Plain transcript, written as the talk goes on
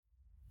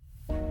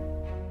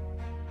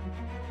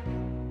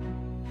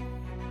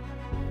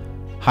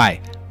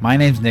Hi, my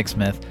name's Nick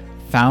Smith,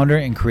 founder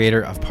and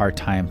creator of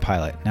Part-Time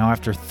Pilot. Now,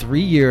 after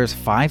 3 years,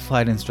 5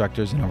 flight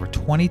instructors, and over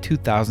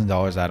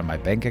 $22,000 out of my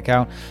bank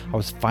account, I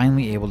was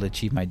finally able to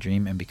achieve my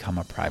dream and become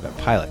a private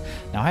pilot.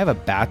 Now, I have a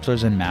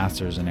bachelor's and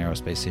master's in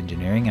aerospace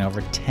engineering and over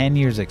 10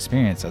 years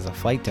experience as a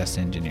flight test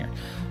engineer.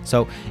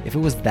 So if it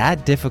was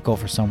that difficult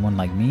for someone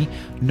like me,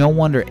 no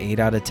wonder 8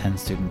 out of 10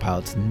 student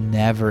pilots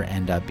never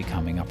end up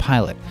becoming a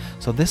pilot.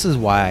 So this is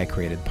why I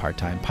created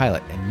Part-Time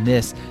Pilot, and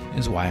this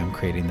is why I'm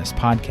creating this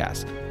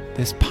podcast.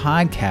 This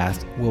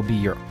podcast will be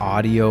your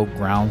audio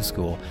ground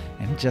school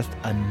and just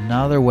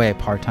another way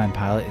Part-Time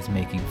Pilot is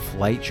making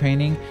flight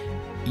training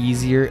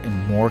easier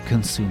and more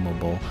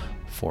consumable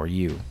for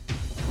you.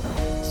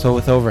 So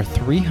with over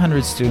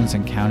 300 students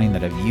and counting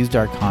that have used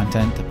our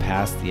content to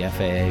pass the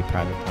FAA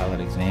private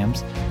pilot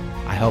exams,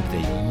 I hope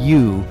that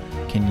you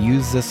can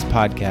use this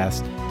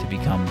podcast to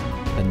become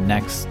the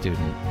next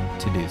student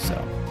to do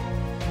so.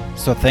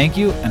 So thank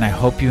you, and I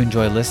hope you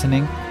enjoy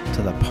listening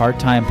to the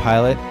Part-Time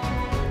Pilot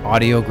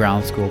Audio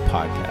Ground School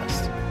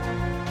podcast.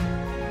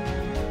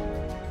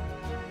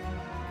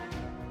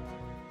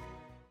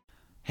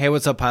 Hey,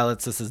 what's up,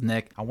 pilots? This is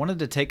Nick. I wanted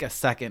to take a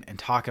second and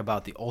talk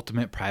about the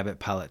Ultimate Private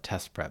Pilot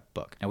Test Prep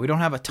book. Now, we don't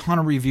have a ton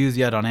of reviews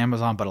yet on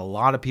Amazon, but a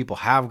lot of people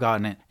have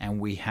gotten it, and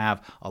we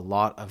have a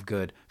lot of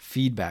good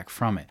feedback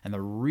from it. And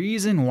the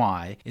reason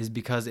why is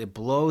because it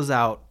blows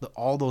out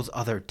all those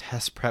other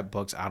test prep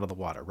books out of the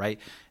water, right?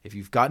 If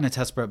you've gotten a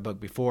test prep book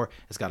before,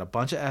 it's got a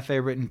bunch of FAA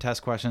written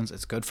test questions.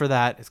 It's good for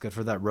that. It's good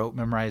for that rote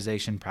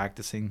memorization,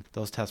 practicing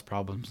those test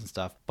problems and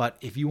stuff. But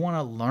if you want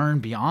to learn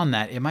beyond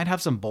that, it might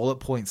have some bullet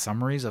point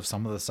summaries of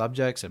some of the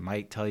subjects. It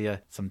might tell you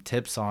some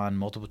tips on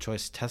multiple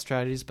choice test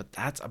strategies, but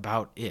that's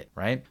about it,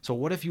 right? So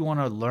what if you want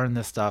to learn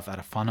this stuff at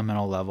a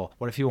fundamental level?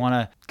 What if you want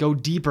to go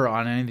deeper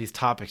on any of these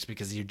topics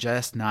because you're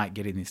just not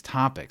getting these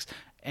topics?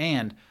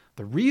 And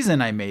the reason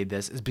I made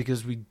this is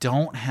because we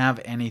don't have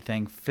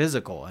anything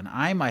physical. And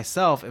I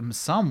myself am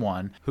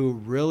someone who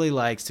really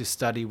likes to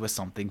study with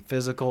something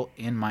physical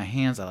in my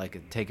hands. I like to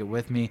take it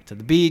with me to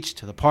the beach,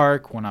 to the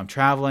park, when I'm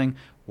traveling,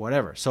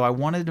 whatever. So I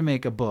wanted to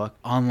make a book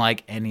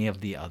unlike any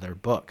of the other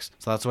books.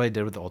 So that's what I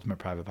did with the Ultimate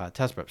Private Pilot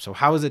Test Prep. So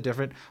how is it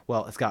different?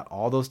 Well, it's got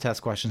all those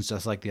test questions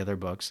just like the other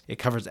books. It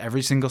covers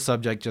every single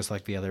subject just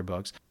like the other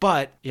books,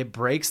 but it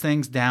breaks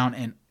things down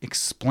and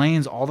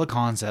explains all the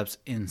concepts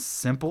in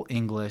simple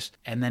English.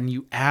 And then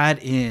you add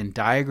in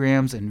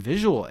diagrams and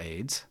visual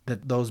aids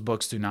that those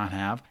books do not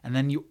have. And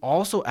then you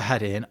also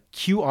add in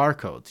QR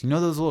codes. You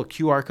know those little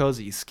QR codes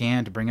that you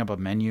scan to bring up a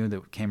menu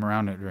that came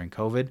around during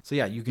COVID? So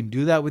yeah, you can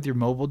do that with your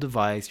mobile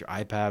device, your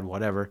iPad,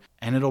 whatever,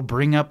 and it'll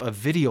bring up a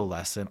video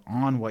lesson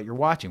on what you're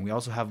watching. We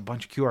also have a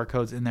bunch of QR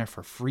codes in there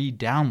for free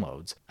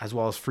downloads, as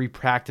well as free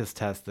practice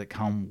tests that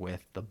come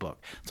with the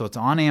book. So it's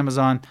on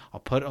Amazon. I'll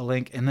put a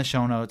link in the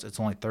show notes. It's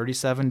only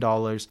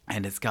 $37,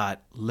 and it's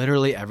got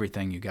literally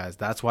everything, you guys.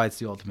 That's why it's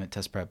the Ultimate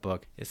Test Prep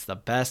book. It's the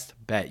best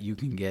bet you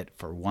can get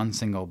for one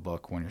single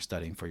book when you're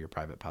studying for your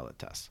private pilot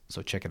test.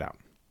 So check it out.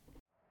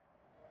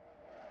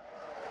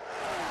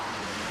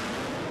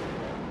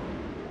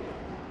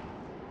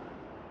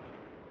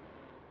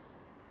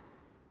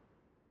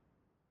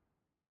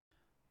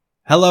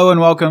 Hello and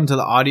welcome to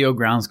the Audio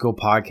Ground School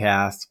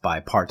podcast by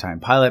Part-Time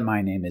Pilot.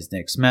 My name is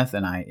Nick Smith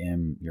and I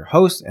am your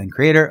host and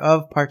creator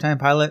of Part-Time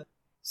Pilot.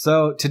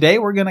 So today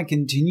we're going to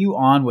continue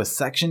on with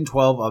section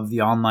 12 of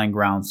the online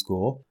ground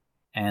school.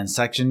 And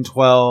section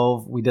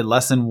 12, we did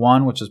lesson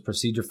 1, which is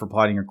procedure for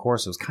plotting your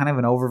course. It was kind of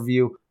an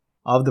overview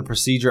of the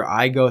procedure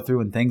I go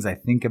through and things I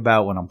think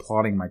about when I'm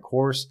plotting my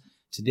course.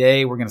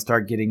 Today we're going to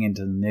start getting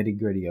into the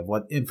nitty-gritty of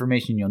what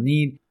information you'll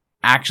need,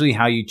 actually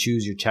how you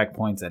choose your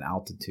checkpoints and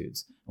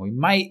altitudes. We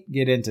might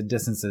get into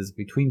distances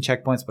between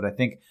checkpoints, but I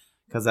think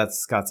because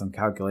that's got some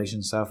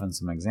calculation stuff and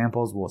some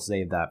examples, we'll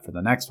save that for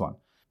the next one.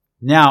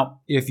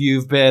 Now, if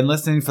you've been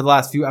listening for the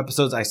last few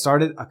episodes, I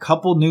started a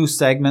couple new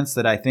segments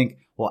that I think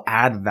will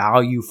add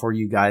value for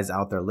you guys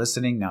out there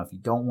listening. Now, if you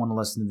don't want to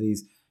listen to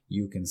these,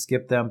 you can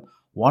skip them.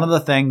 One of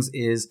the things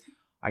is,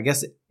 I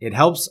guess it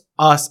helps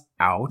us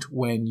out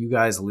when you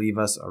guys leave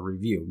us a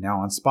review.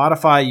 Now, on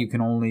Spotify, you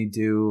can only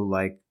do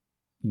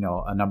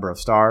a number of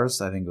stars.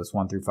 I think it was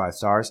 1 through 5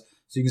 stars.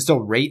 So you can still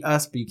rate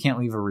us, but you can't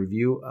leave a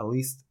review, at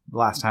least the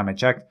last time I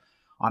checked.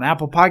 On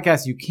Apple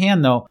Podcasts, you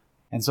can though.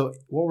 And so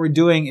what we're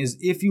doing is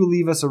if you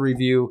leave us a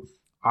review,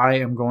 I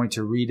am going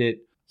to read it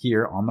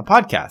here on the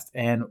podcast.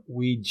 And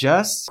we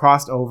just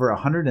crossed over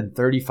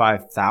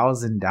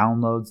 135,000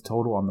 downloads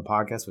total on the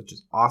podcast, which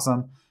is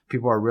awesome.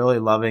 People are really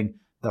loving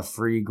the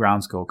free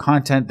ground school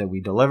content that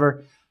we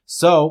deliver.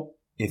 So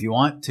if you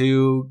want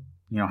to,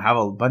 have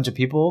a bunch of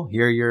people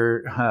hear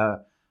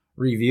your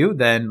review,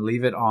 then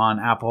leave it on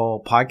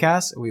Apple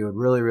Podcasts. We would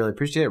really, really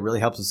appreciate it. It really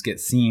helps us get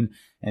seen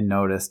and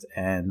noticed.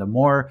 And the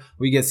more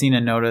we get seen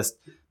and noticed,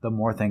 the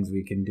more things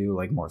we can do,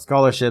 like more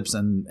scholarships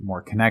and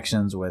more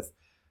connections with,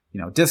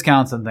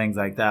 discounts and things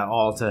like that,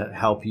 all to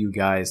help you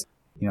guys,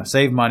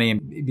 save money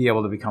and be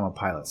able to become a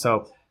pilot.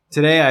 So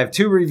today I have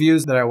 2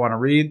 reviews that I want to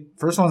read.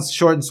 First one's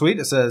short and sweet.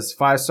 It says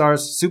 5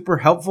 stars, super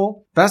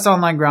helpful, best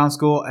online ground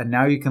school, and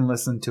now you can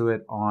listen to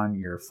it on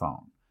your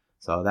phone.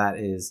 So that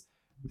is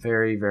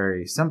very,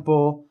 very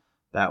simple.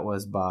 That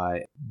was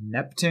by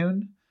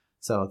Neptune.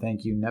 So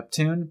thank you,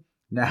 Neptune.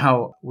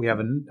 Now we have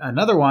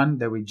another one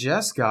that we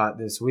just got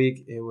this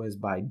week. It was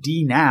by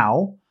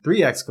DNow,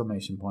 3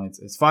 exclamation points.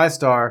 It's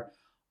 5-star,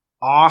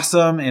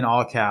 awesome in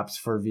all caps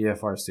for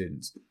VFR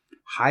students.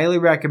 Highly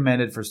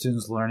recommended for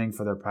students learning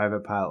for their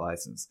private pilot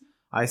license.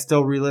 I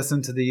still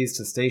re-listen to these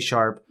to stay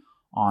sharp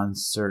on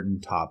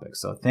certain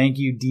topics. So thank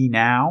you,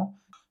 DNow,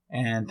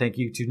 and thank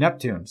you to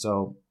Neptune.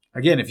 So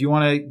again, if you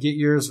want to get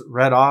yours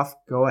read off,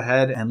 go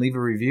ahead and leave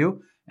a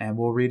review and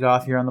we'll read it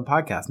off here on the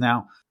podcast.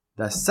 Now,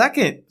 the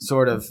second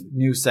sort of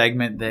new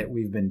segment that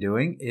we've been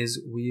doing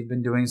is we've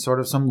been doing sort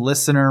of some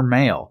listener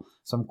mail,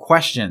 some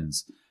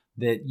questions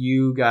that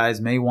you guys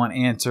may want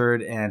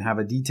answered and have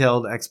a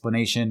detailed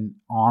explanation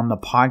on the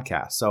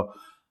podcast. So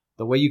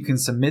the way you can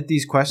submit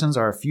these questions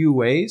are a few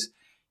ways.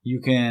 You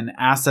can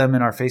ask them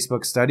in our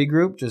Facebook study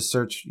group. Just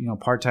search,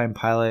 Part-Time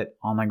Pilot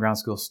Online Ground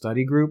School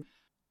Study Group.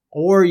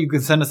 Or you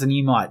can send us an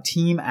email at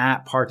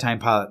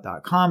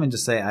team@parttimepilot.com and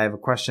just say, I have a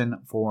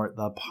question for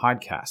the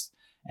podcast.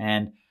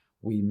 And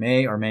we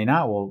may or may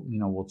not,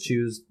 we'll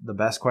choose the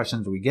best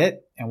questions we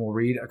get and we'll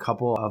read a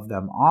couple of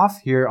them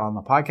off here on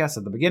the podcast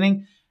at the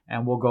beginning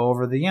and we'll go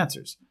over the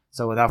answers.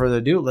 So without further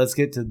ado, let's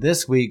get to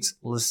this week's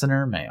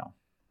listener mail.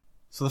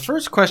 So the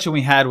first question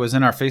we had was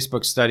in our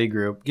Facebook study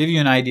group. Give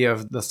you an idea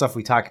of the stuff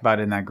we talk about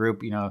in that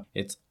group.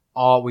 It's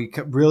all, we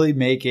could really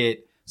make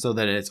it so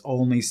that it's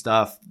only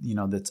stuff,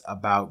 that's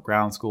about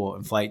ground school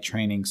and flight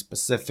training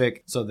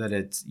specific, so that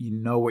it's,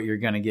 what you're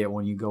going to get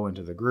when you go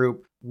into the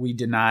group. We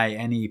deny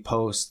any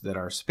posts that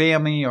are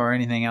spammy or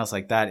anything else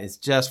like that. It's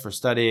just for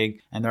studying,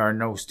 and there are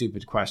no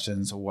stupid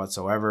questions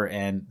whatsoever.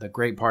 And the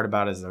great part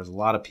about it is there's a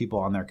lot of people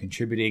on there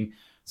contributing.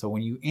 So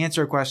when you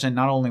answer a question,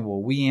 not only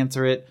will we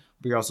answer it,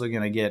 but you're also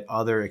going to get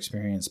other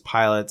experienced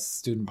pilots,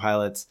 student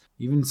pilots,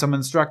 even some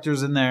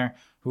instructors in there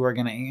who are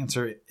going to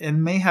answer it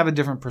and may have a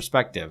different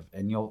perspective.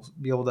 And you'll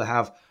be able to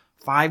have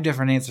 5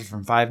 different answers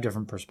from 5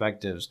 different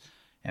perspectives.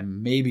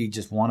 And maybe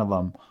just one of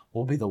them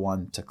will be the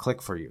one to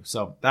click for you.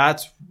 So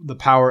that's the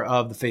power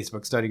of the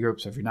Facebook study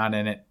group. So if you're not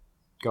in it,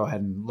 go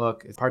ahead and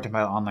look. It's Part-Time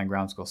Pilot Online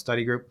Ground School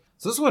Study Group.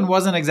 So this one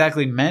wasn't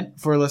exactly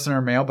meant for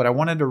listener mail, but I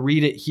wanted to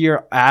read it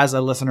here as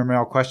a listener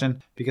mail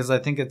question because I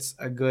think it's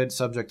a good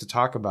subject to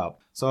talk about.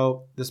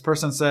 So this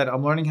person said,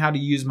 I'm learning how to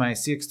use my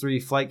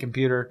CX3 flight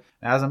computer.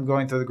 As I'm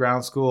going through the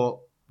ground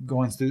school,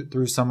 going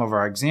through some of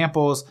our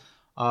examples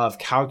of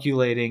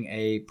calculating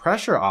a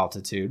pressure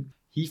altitude,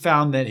 he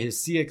found that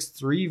his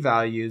CX3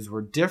 values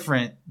were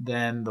different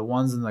than the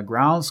ones in the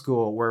ground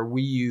school where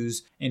we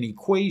use an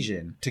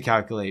equation to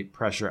calculate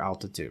pressure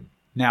altitude.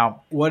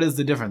 Now, what is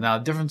the difference? Now,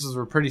 the differences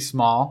were pretty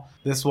small.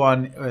 This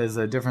one is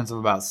a difference of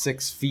about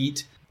 6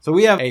 feet. So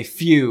we have a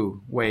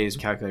few ways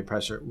to calculate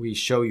pressure. We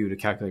show you to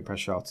calculate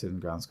pressure altitude in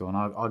ground school, and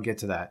I'll get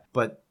to that.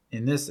 But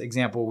in this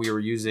example, we were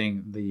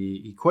using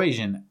the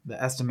equation,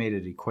 the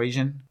estimated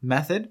equation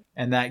method,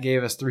 and that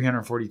gave us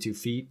 342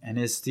 feet. And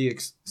his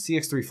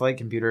CX3 flight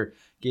computer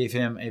gave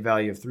him a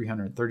value of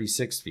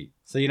 336 feet.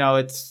 So,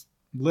 it's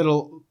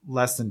little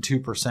less than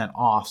 2%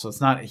 off. So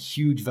it's not a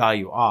huge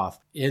value off.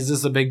 Is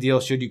this a big deal?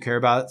 Should you care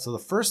about it? So the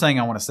first thing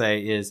I want to say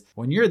is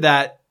when you're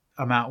that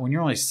amount, when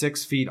you're only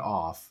 6 feet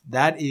off,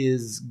 that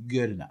is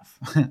good enough.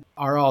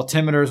 Our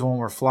altimeters, when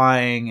we're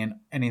flying and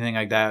anything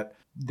like that,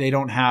 they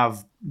don't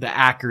have the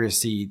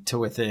accuracy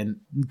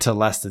to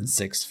less than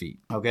 6 feet.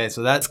 Okay,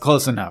 so that's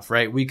close enough,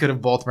 right? We could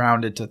have both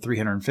rounded to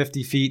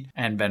 350 feet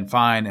and been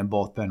fine and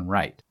both been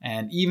right.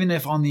 And even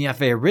if on the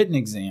FAA written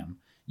exam,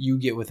 you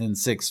get within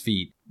 6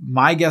 feet,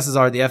 my guesses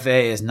are the FAA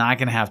is not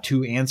going to have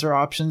 2 answer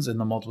options in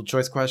the multiple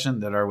choice question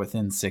that are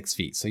within 6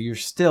 feet. So you're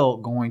still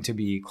going to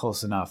be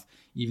close enough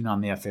even on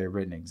the FAA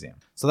written exam.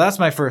 So that's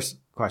my first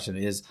question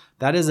is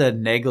that is a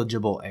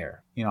negligible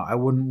error. I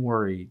wouldn't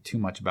worry too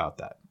much about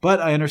that.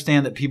 But I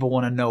understand that people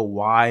want to know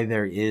why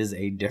there is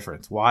a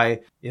difference.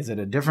 Why is it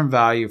a different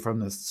value from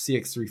the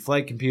CX3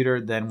 flight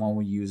computer than when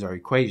we use our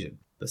equation?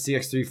 The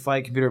CX3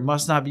 flight computer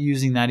must not be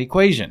using that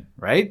equation,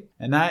 right?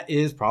 And that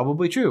is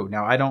probably true.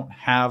 Now, I don't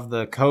have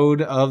the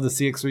code of the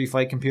CX3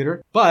 flight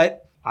computer,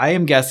 but I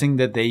am guessing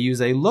that they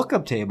use a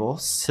lookup table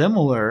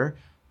similar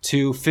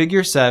to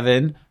Figure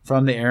 7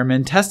 from the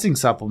Airman Testing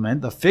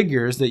Supplement, the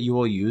figures that you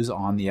will use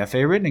on the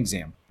FAA written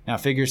exam. Now,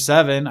 Figure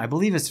 7, I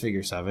believe it's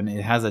Figure 7,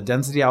 it has a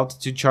density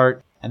altitude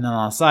chart, and then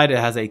on the side it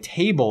has a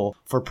table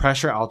for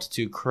pressure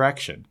altitude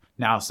correction.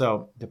 Now,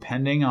 so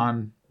depending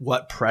on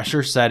what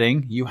pressure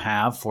setting you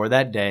have for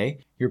that day,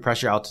 your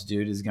pressure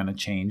altitude is going to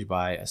change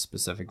by a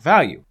specific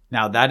value.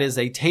 Now, that is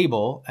a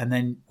table, and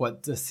then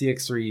what the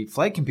CX3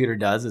 flight computer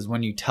does is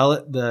when you tell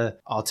it the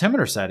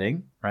altimeter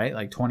setting, right,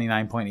 like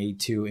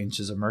 29.82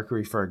 inches of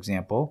mercury, for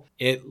example,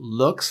 it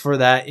looks for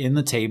that in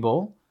the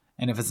table.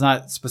 And if it's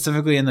not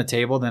specifically in the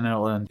table, then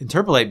it'll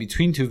interpolate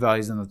between 2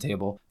 values in the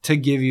table to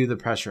give you the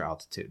pressure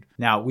altitude.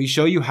 Now, we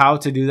show you how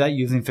to do that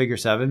using Figure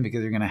 7 because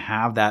you're going to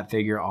have that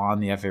figure on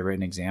the FAA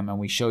written exam. And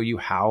we show you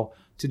how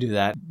to do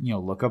that.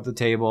 Look up the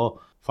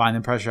table, find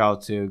the pressure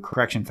altitude,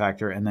 correction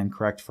factor, and then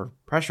correct for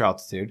pressure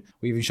altitude.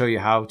 We even show you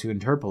how to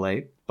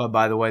interpolate. But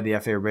by the way, the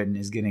FAA written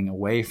is getting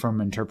away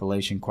from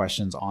interpolation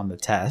questions on the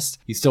test.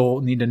 You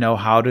still need to know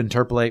how to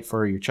interpolate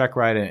for your check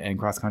ride and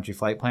cross-country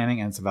flight planning,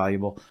 and it's a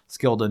valuable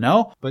skill to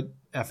know. But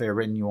FAA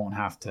written, you won't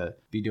have to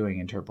be doing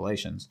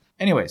interpolations.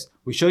 Anyways,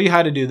 we show you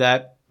how to do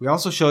that. We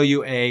also show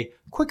you a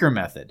quicker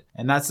method,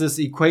 and that's this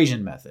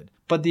equation method.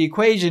 But the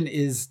equation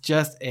is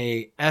just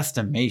a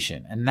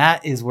estimation, and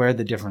that is where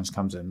the difference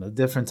comes in, the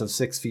difference of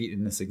 6 feet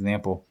in this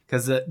example.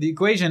 Because the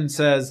equation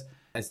says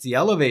it's the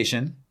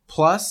elevation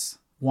plus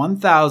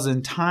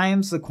 1,000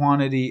 times the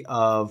quantity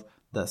of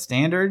the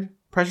standard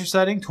pressure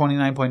setting,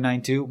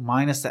 29.92,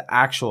 minus the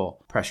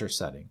actual pressure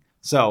setting.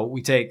 So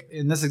we take,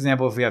 in this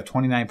example, if we have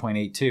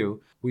 29.82,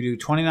 we do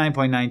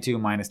 29.92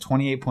 minus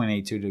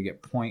 28.82 to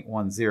get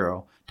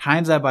 0.10,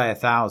 times that by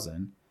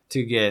 1,000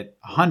 to get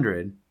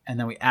 100, and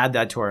then we add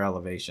that to our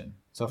elevation.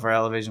 So if our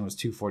elevation was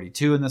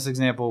 242 in this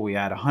example, we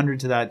add 100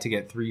 to that to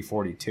get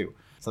 342.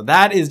 So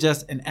that is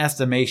just an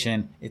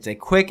estimation. It's a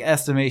quick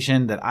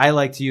estimation that I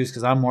like to use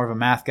because I'm more of a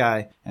math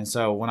guy. And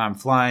so when I'm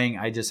flying,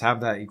 I just have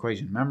that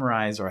equation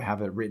memorized, or I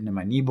have it written in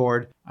my knee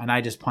board, and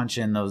I just punch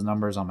in those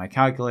numbers on my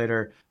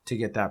calculator to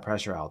get that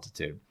pressure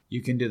altitude.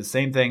 You can do the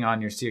same thing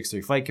on your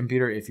CX3 flight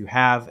computer if you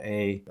have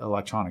a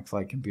electronic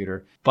flight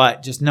computer,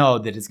 but just know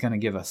that it's going to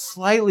give a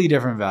slightly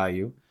different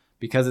value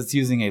because it's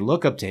using a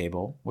lookup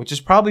table, which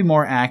is probably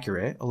more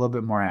accurate, a little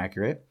bit more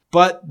accurate.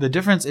 But the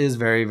difference is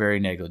very, very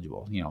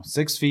negligible.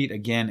 6 feet,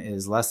 again,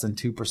 is less than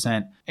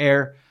 2%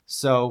 air.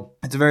 So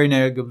it's a very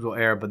negligible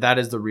error, but that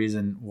is the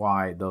reason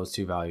why those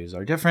two values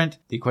are different.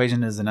 The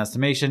equation is an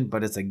estimation,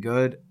 but it's a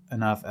good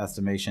enough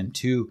estimation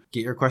to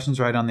get your questions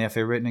right on the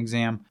FAA written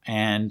exam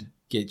and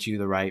get you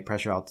the right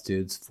pressure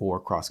altitudes for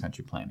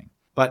cross-country planning.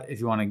 But if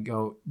you want to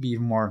go be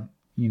even more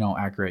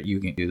accurate, you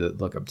can do the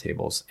lookup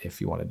tables if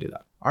you want to do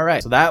that. All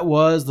right, so that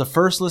was the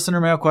first listener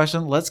mail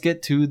question. Let's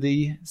get to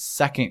the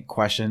second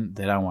question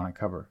that I want to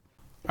cover.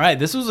 All right,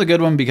 this was a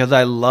good one because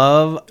I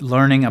love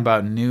learning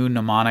about new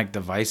mnemonic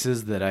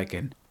devices that I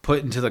can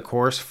put into the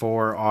course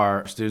for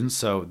our students.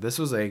 So this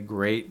was a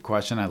great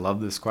question. I love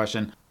this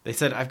question. They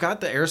said, I've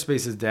got the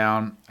airspaces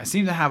down. I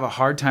seem to have a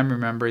hard time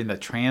remembering the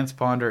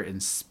transponder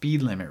and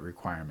speed limit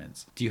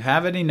requirements. Do you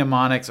have any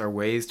mnemonics or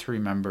ways to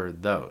remember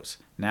those?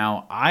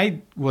 Now,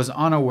 I was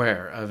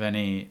unaware of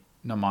any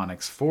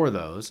mnemonics for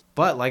those,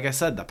 but like I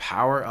said, the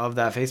power of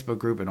that Facebook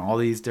group and all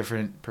these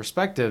different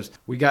perspectives,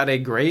 we got a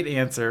great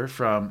answer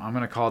from, I'm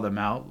going to call them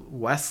out,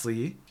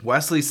 Wesley.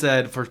 Wesley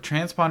said, for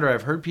transponder,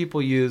 I've heard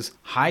people use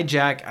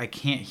hijack, I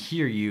can't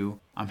hear you,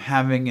 I'm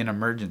having an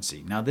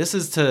emergency. Now this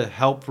is to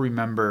help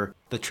remember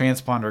the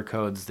transponder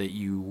codes that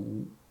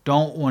you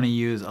don't want to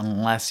use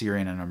unless you're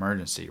in an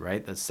emergency,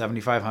 right? That's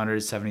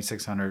 7500,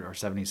 7600, or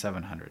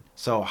 7700.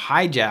 So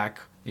hijack,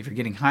 if you're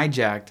getting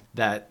hijacked,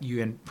 that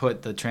you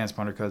input the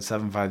transponder code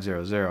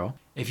 7500.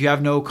 If you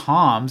have no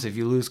comms, if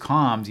you lose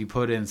comms, you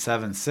put in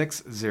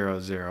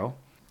 7600.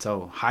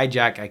 So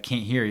hijack, I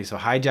can't hear you. So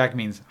hijack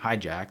means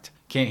hijacked.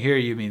 Can't hear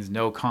you means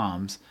no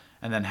comms.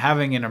 And then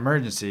having an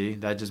emergency,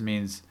 that just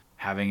means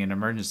having an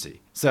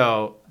emergency.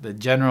 So the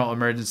general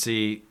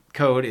emergency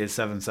code is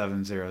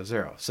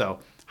 7700. So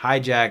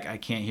hijack, I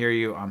can't hear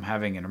you, I'm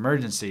having an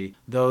emergency.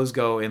 Those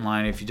go in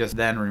line. If you just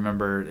then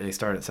remember, they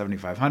start at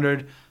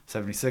 7500,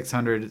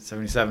 7600,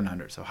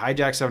 7700. So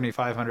hijack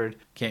 7500,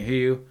 can't hear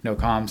you, no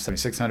comms,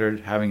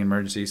 7600, having an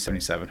emergency,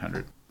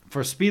 7700.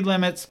 For speed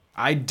limits,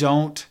 I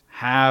don't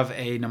have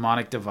a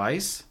mnemonic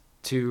device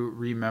to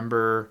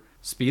remember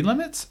speed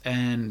limits,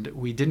 and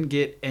we didn't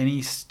get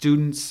any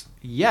students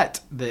yet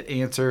that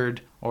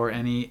answered, or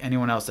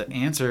anyone else that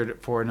answered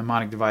for a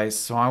mnemonic device.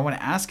 So I want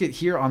to ask it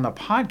here on the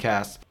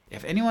podcast.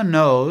 If anyone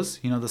knows,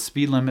 the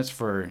speed limits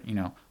for,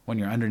 when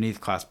you're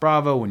underneath class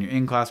Bravo, when you're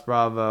in class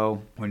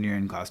Bravo, when you're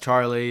in class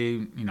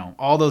Charlie,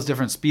 all those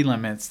different speed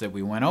limits that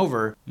we went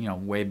over,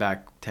 way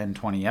back 10,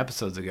 20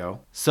 episodes ago.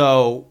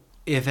 So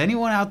if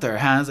anyone out there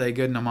has a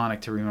good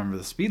mnemonic to remember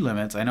the speed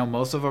limits, I know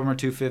most of them are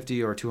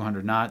 250 or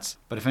 200 knots,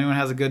 but if anyone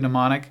has a good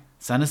mnemonic,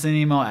 send us an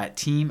email at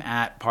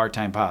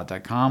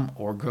team@parttimepilot.com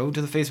or go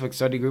to the Facebook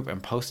study group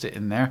and post it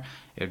in there.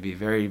 It would be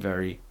very,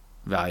 very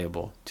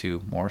valuable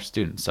to more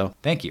students. So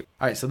thank you.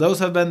 All right, so those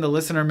have been the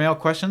listener mail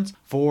questions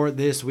for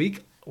this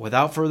week.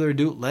 Without further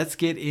ado, let's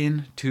get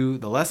into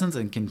the lessons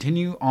and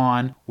continue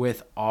on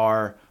with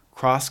our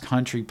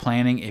cross-country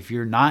planning. If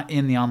you're not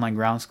in the online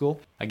ground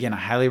school, again, I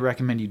highly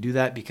recommend you do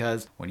that,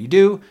 because when you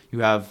do, you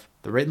have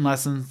the written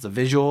lessons, the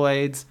visual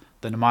aids,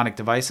 the mnemonic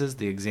devices,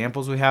 the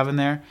examples we have in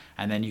there,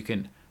 and then you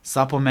can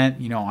supplement,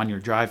 on your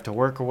drive to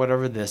work or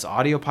whatever, this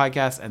audio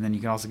podcast, and then you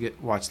can also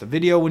watch the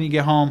video when you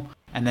get home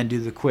and then do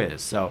the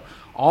quiz. So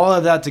all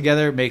of that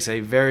together makes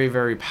a very,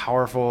 very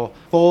powerful,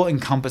 full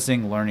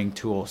encompassing learning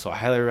tool. So I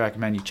highly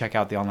recommend you check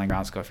out the online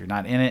ground school if you're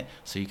not in it,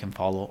 so you can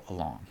follow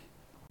along.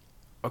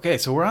 Okay,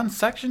 so we're on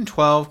section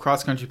 12,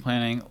 cross-country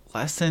planning,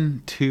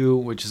 lesson 2,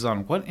 which is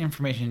on what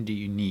information do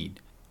you need?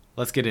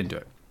 Let's get into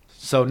it.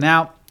 So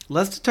now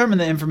let's determine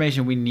the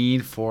information we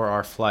need for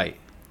our flight.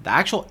 The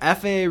actual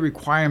FAA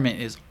requirement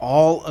is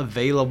all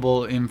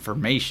available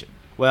information.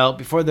 Well,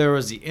 before there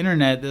was the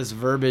internet, this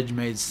verbiage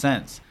made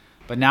sense.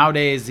 But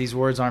nowadays, these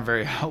words aren't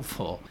very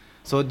helpful.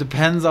 So it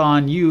depends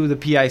on you, the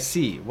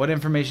PIC. What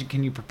information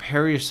can you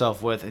prepare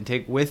yourself with and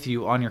take with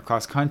you on your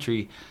cross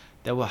country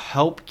that will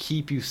help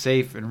keep you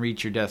safe and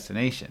reach your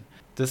destination?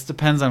 This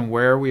depends on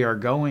where we are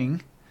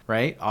going,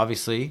 right?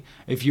 Obviously,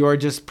 if you are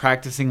just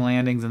practicing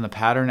landings in the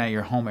pattern at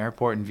your home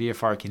airport in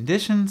VFR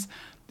conditions,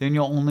 then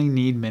you'll only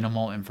need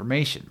minimal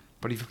information.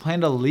 But if you plan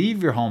to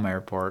leave your home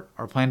airport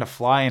or plan to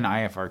fly in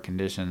IFR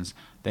conditions,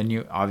 then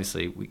you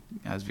obviously, we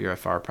as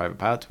VFR private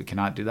pilots, we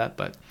cannot do that.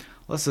 But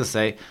let's just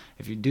say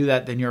if you do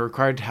that, then you're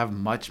required to have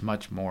much,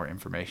 much more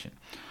information.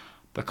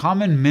 The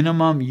common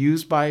minimum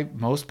used by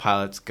most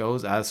pilots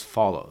goes as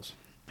follows,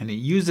 and it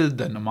uses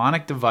the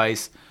mnemonic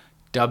device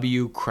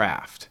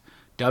WCRAFT,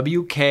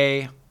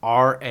 WKRAFT,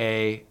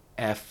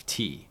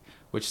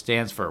 which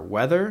stands for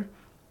weather,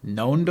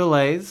 known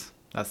delays,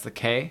 that's the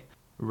K,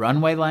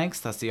 runway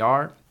lengths, that's the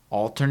R,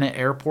 alternate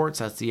airports,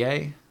 that's the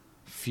A,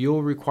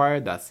 fuel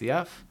required, that's the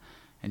F,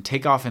 and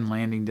takeoff and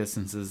landing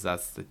distances,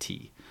 that's the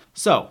T.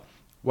 So,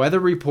 weather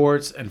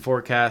reports and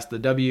forecast, the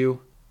W,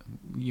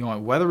 you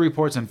want weather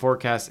reports and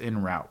forecasts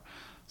en route.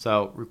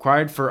 So,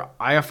 required for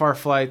IFR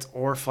flights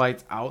or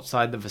flights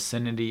outside the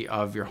vicinity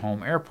of your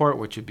home airport,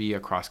 which would be a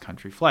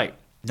cross-country flight.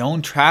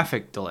 Known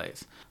traffic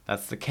delays,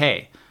 that's the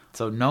K.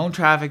 So, known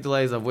traffic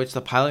delays of which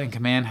the pilot in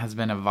command has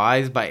been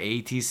advised by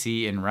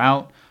ATC en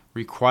route,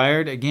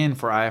 required again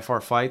for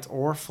IFR flights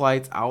or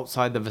flights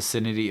outside the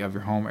vicinity of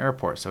your home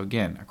airport. So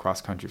again, a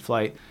cross-country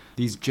flight.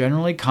 These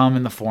generally come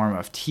in the form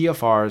of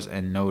TFRs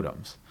and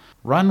NOTAMs.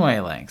 Runway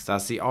lengths,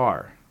 that's the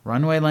R.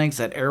 Runway lengths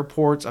at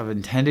airports of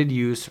intended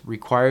use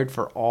required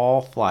for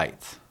all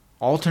flights.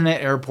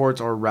 Alternate airports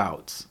or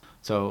routes.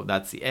 So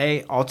that's the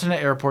A.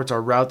 Alternate airports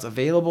or routes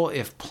available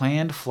if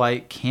planned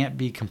flight can't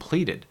be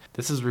completed.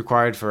 This is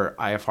required for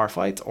IFR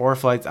flights or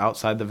flights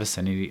outside the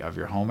vicinity of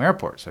your home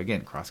airport. So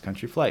again,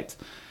 cross-country flights.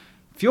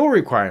 Fuel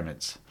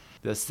requirements.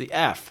 That's the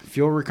F.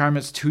 Fuel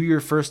requirements to your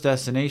first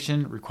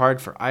destination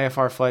required for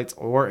IFR flights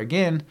or,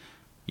 again,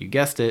 you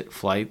guessed it,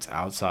 flights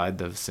outside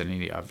the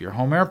vicinity of your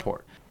home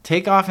airport.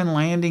 Takeoff and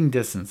landing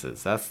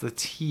distances. That's the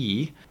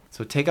T.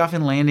 So takeoff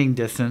and landing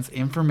distance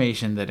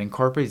information that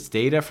incorporates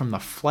data from the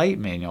flight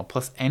manual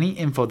plus any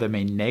info that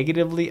may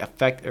negatively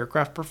affect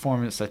aircraft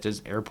performance such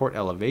as airport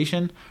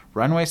elevation,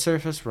 runway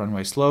surface,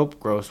 runway slope,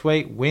 gross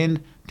weight,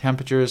 wind,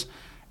 temperatures,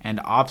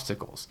 and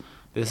obstacles.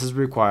 This is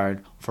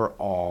required for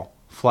all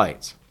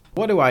flights.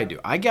 What do?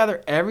 I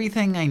gather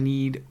everything I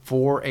need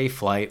for a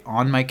flight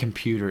on my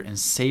computer and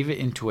save it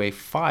into a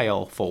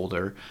file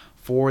folder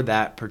for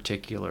that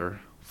particular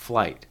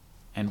flight.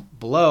 And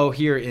below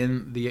here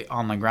in the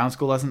online ground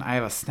school lesson, I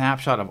have a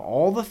snapshot of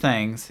all the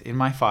things in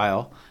my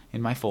file,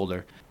 in my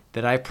folder,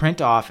 that I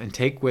print off and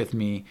take with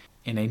me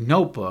in a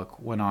notebook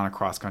when on a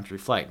cross-country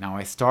flight. Now,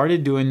 I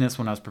started doing this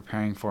when I was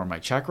preparing for my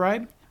check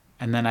ride,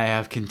 and then I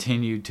have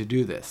continued to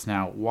do this.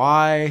 Now,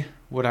 why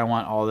would I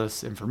want all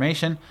this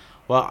information?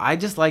 Well, I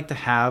just like to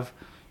have,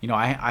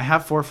 I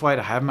have ForeFlight,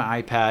 I have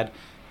my iPad.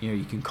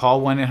 You can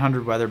call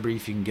 1-800 Weather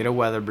Brief, you can get a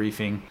weather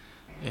briefing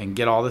and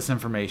get all this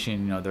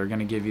information. They're going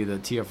to give you the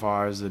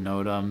TFRs, the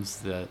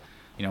NOTAMs, the,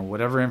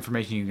 whatever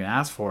information you can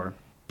ask for.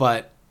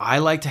 But I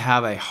like to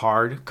have a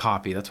hard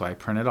copy. That's why I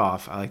print it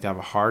off. I like to have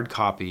a hard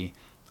copy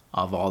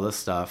of all this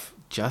stuff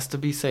just to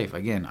be safe.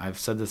 Again, I've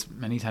said this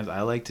many times.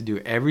 I like to do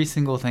every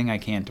single thing I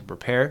can to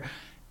prepare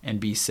and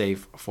be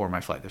safe for my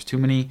flight. There's too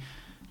many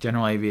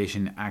general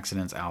aviation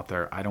accidents out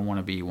there. I don't want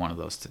to be one of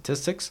those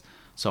statistics.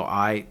 So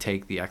I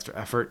take the extra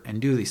effort and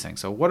do these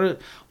things. So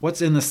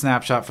what's in the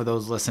snapshot for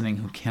those listening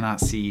who cannot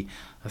see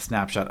a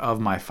snapshot of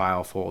my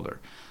file folder?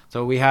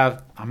 So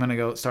I'm going to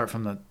go start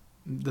from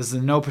this is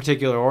in no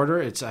particular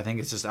order. I think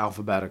it's just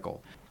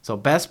alphabetical. So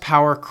best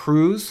power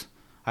cruise.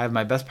 I have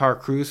my best power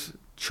cruise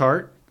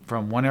chart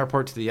from one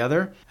airport to the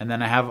other. And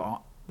then I have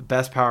the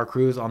best power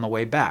cruise on the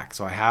way back.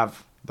 So I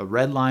have the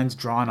red lines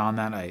drawn on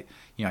that. I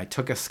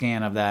took a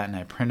scan of that and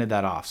I printed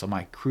that off. So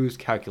my cruise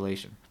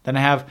calculation. Then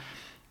I have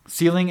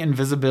ceiling and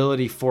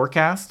visibility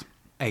forecast,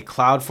 a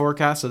cloud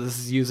forecast. So this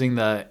is using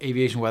the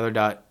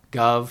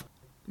aviationweather.gov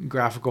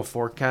graphical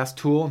forecast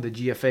tool, the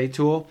GFA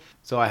tool.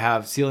 So I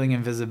have ceiling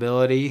and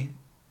visibility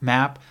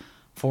map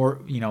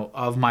for,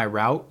 of my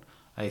route,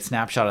 a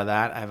snapshot of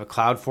that. I have a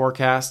cloud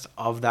forecast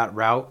of that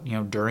route,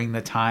 during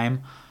the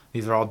time.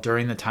 These are all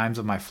during the times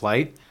of my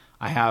flight.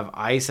 I have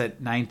ice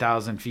at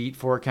 9,000 feet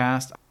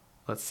forecast.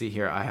 Let's see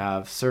here. I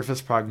have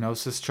surface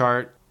prognosis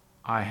chart.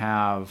 I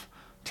have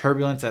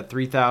turbulence at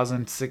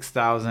 3,000,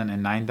 6,000,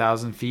 and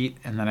 9,000 feet.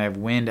 And then I have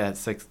wind at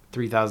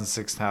 3,000,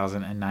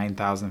 6,000, and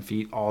 9,000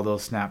 feet. All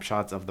those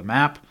snapshots of the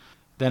map.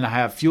 Then I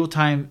have fuel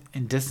time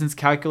and distance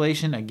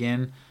calculation,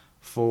 again,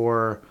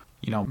 for,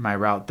 my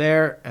route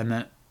there. And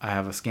then I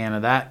have a scan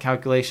of that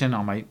calculation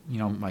on my,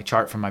 my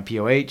chart from my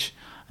POH.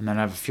 And then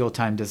I have a fuel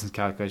time distance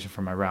calculation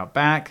for my route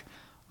back.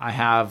 I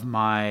have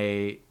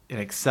an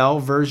Excel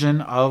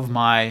version of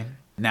my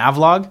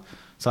Navlog.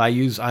 So I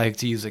like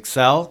to use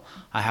Excel.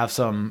 I have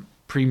some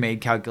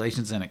pre-made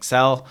calculations in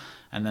Excel.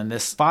 And then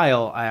this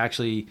file, I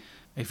actually,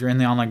 if you're in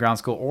the online ground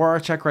school or our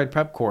Check Ride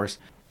Prep course,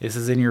 this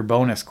is in your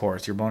bonus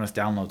course, your bonus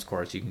downloads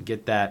course. You can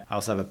get that. I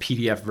also have a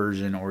PDF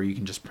version, or you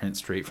can just print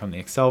straight from the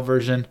Excel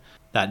version.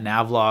 That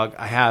Navlog,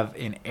 I have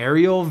an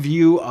aerial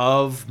view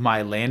of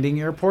my landing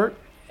airport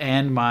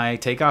and my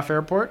takeoff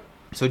airport.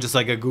 So just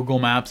like a Google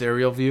Maps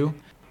aerial view.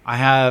 I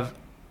have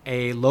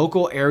a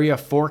local area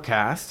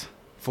forecast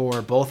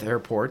for both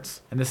airports.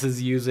 And this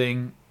is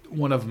using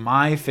one of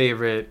my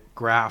favorite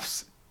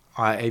graphs,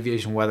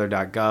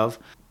 aviationweather.gov.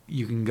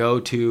 You can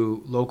go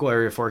to local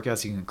area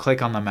forecast. You can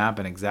click on the map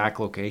and exact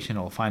location.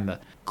 It'll find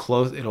the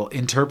close. It'll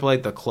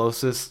interpolate the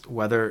closest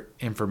weather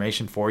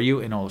information for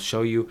you, and it'll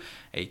show you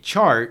a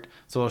chart.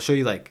 So it'll show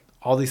you like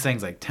all these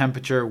things like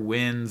temperature,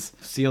 winds,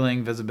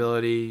 ceiling,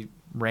 visibility,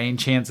 rain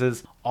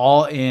chances,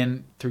 all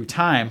in through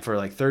time for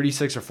like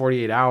 36 or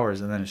 48 hours,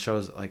 and then it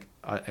shows like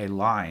a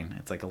line.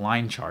 It's like a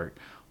line chart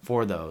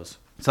for those.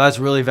 So that's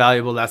really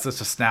valuable. That's just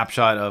a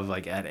snapshot of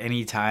like at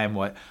any time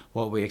what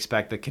we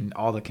expect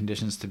all the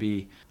conditions to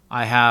be.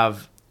 I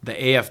have the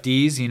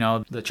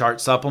AFDs, the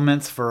chart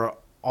supplements for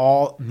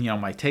all,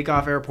 my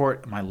takeoff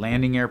airport, my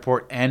landing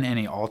airport, and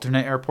any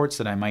alternate airports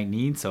that I might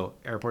need. So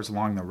airports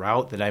along the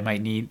route that I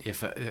might need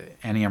if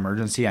any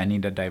emergency I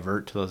need to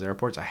divert to those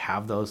airports. I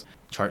have those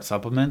chart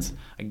supplements.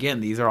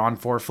 Again, these are on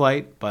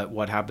ForeFlight, but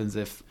what happens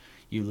if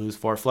you lose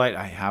ForeFlight?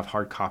 I have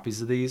hard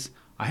copies of these.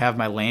 I have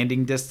my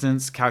landing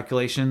distance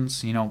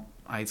calculations.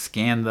 I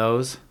scan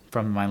those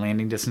from my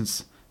landing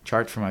distance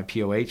chart for my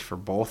POH for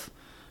both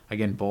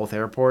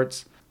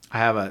airports. I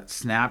have a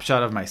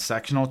snapshot of my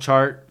sectional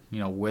chart,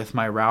 with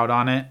my route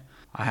on it.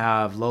 I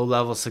have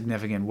low-level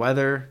significant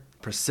weather,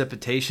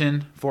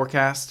 precipitation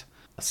forecast,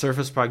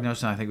 surface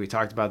prognosis, I think we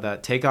talked about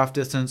that, takeoff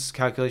distance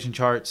calculation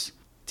charts,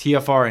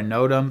 TFR and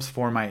NOTAMs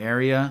for my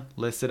area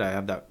listed. I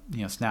have that,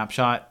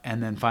 snapshot,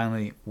 and then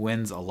finally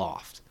winds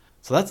aloft.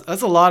 So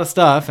that's a lot of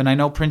stuff, and I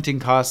know printing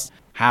costs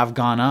have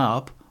gone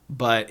up,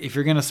 but if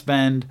you're going to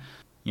spend,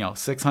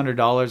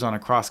 $600 on a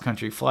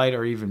cross-country flight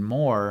or even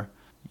more,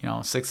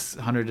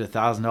 $600 to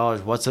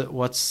 $1,000.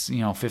 What's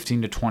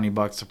 15 to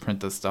 $20 to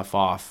print this stuff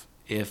off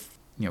if,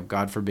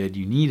 God forbid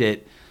you need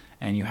it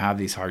and you have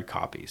these hard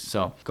copies.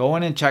 So go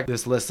in and check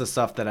this list of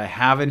stuff that I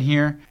have in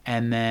here.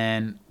 And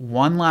then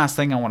one last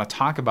thing I want to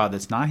talk about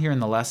that's not here in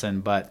the lesson,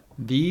 but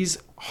these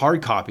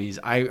hard copies,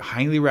 I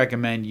highly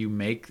recommend you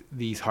make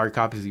these hard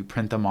copies, you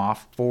print them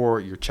off for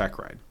your check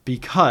ride,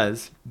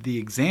 because the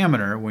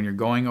examiner, when you're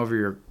going over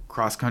your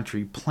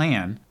cross-country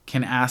plan,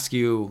 can ask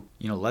you,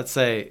 let's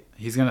say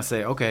he's going to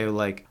say, okay,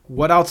 like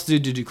what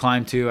altitude did you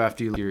climb to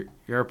after you leave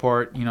your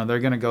airport? They're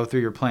going to go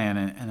through your plan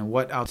and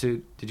what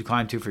altitude did you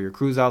climb to for your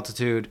cruise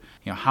altitude?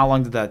 How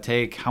long did that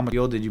take? How much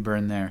fuel did you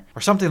burn there?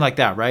 Or something like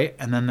that, right?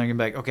 And then they're going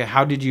to be like, okay,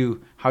 how did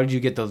you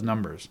get those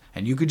numbers?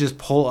 And you could just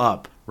pull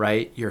up,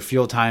 right, your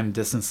fuel time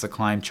distance to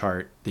climb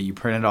chart that you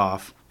printed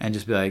off and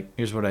just be like,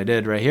 here's what I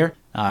did right here.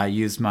 I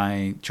used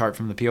my chart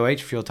from the POH,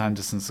 fuel time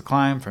distance to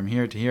climb from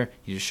here to here.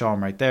 You just show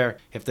them right there.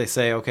 If they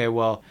say, okay,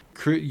 well,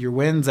 your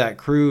winds at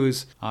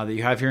cruise that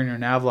you have here in your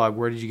Navlog,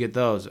 where did you get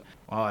those?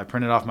 Well, I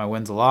printed off my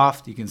winds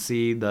aloft. You can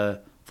see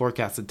the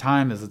forecasted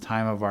time is the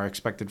time of our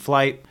expected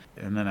flight.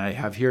 And then I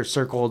have here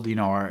circled,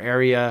 our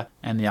area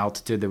and the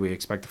altitude that we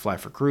expect to fly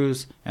for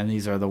cruise. And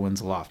these are the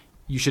winds aloft.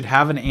 You should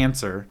have an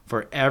answer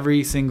for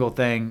every single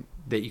thing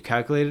that you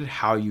calculated,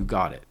 how you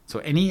got it. So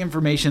any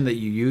information that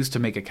you use to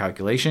make a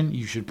calculation,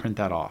 you should print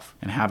that off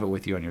and have it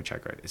with you on your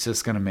check ride. It's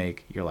just going to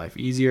make your life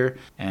easier.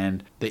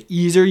 And the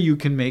easier you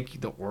can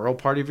make the oral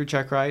part of your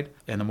check ride,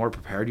 and the more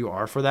prepared you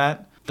are for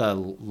that, the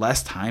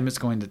less time it's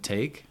going to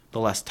take, the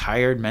less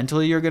tired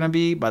mentally you're going to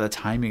be by the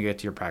time you get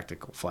to your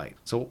practical flight.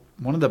 So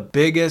one of the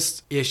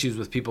biggest issues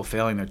with people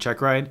failing their check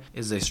ride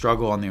is they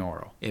struggle on the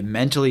oral. It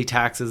mentally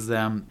taxes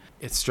them,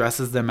 it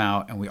stresses them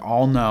out, and we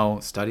all know,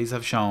 studies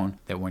have shown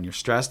that when you're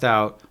stressed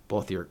out,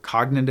 both your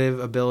cognitive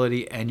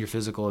ability and your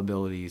physical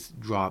abilities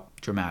drop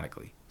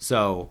dramatically.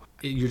 So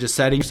you're just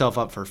setting yourself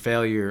up for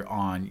failure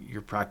on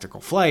your practical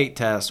flight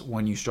test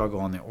when you struggle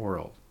on the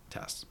oral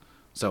test.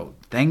 So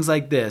things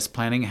like this,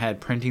 planning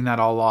ahead, printing that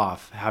all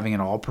off, having it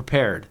all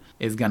prepared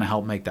is going to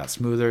help make that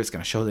smoother. It's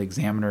going to show the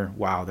examiner,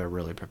 wow, they're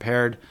really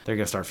prepared. They're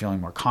going to start feeling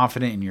more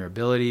confident in your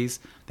abilities.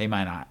 They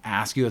might not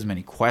ask you as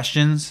many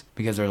questions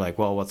because they're like,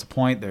 well, what's the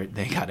point?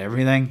 They got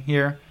everything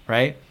here,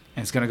 right?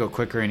 And it's going to go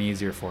quicker and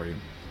easier for you.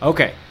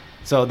 Okay,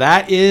 so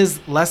that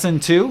is lesson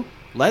 2.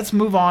 Let's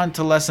move on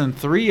to lesson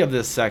 3 of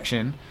this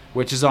section,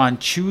 which is on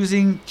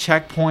choosing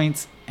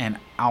checkpoints and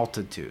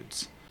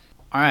altitudes.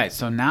 All right,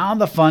 so now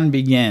the fun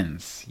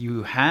begins.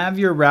 You have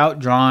your route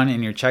drawn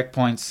and your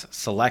checkpoints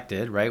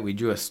selected, right? We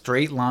drew a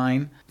straight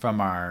line from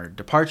our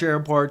departure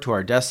airport to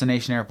our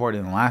destination airport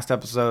in the last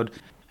episode.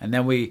 And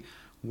then we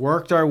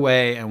worked our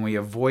way and we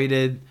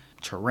avoided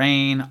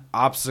terrain,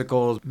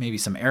 obstacles, maybe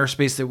some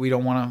airspace that we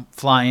don't want to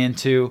fly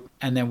into.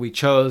 And then we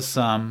chose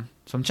some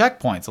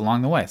checkpoints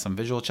along the way, some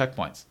visual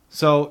checkpoints.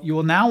 So you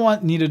will now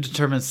need to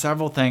determine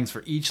several things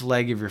for each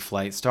leg of your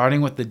flight, starting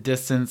with the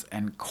distance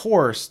and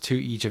course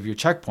to each of your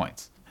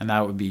checkpoints. And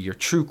that would be your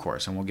true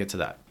course, and we'll get to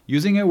that.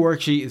 Using a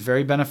worksheet is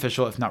very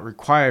beneficial if not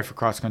required for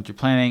cross-country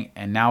planning,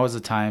 and now is the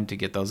time to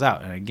get those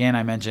out. And again,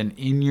 I mentioned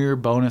in your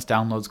bonus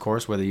downloads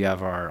course, whether you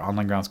have our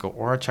online ground school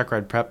or our Check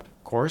Ride Prep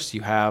course,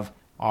 you have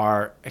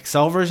our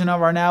Excel version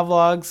of our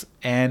Navlogs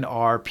and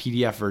our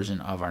PDF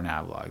version of our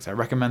Navlogs. I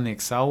recommend the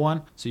Excel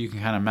one so you can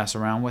kind of mess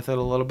around with it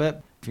a little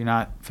bit. If you're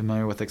not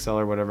familiar with Excel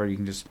or whatever, you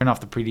can just turn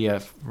off the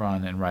PDF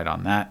run and write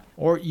on that,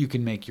 or you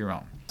can make your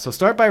own. So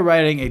start by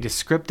writing a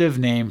descriptive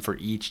name for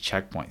each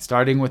checkpoint,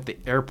 starting with the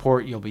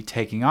airport you'll be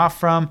taking off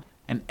from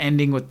and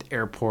ending with the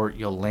airport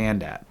you'll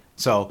land at.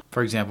 So,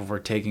 for example, if we're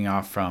taking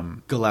off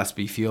from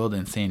Gillespie Field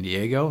in San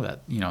Diego,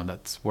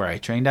 that's where I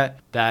trained at.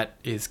 That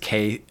is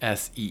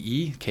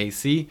KSEE,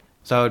 KC.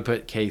 So I would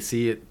put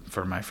KC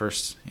for my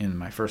first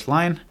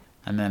line,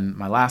 and then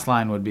my last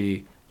line would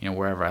be,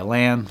 wherever I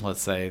land.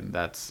 Let's say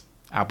that's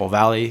Apple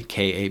Valley,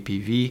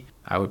 KAPV.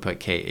 I would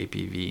put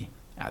KAPV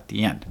at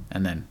the end,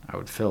 and then I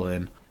would fill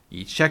in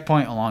each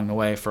checkpoint along the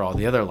way for all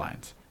the other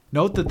lines.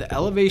 Note that the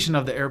elevation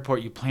of the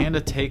airport you plan to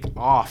take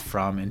off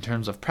from in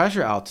terms of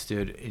pressure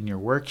altitude in your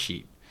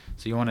worksheet.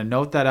 So you want to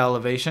note that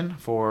elevation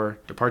for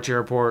departure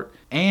airport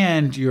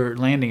and your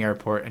landing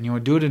airport, and you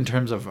want to do it in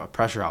terms of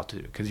pressure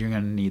altitude because you're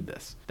going to need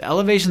this. The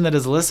elevation that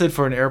is listed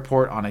for an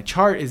airport on a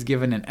chart is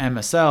given in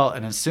MSL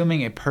and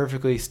assuming a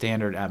perfectly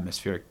standard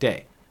atmospheric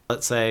day.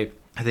 Let's say,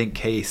 I think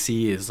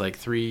KC is like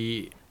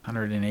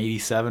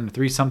 387,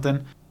 3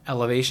 something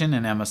elevation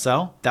in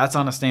MSL. That's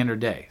on a standard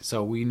day.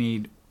 So we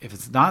need, if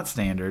it's not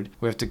standard,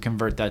 we have to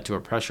convert that to a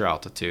pressure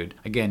altitude.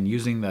 Again,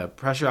 using the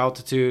pressure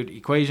altitude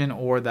equation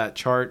or that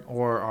chart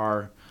or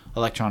our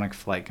electronic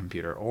flight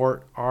computer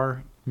or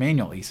our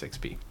manual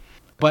E6B.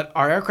 But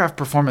our aircraft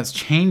performance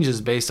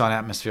changes based on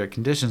atmospheric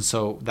conditions,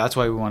 so that's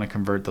why we want to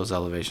convert those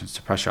elevations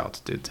to pressure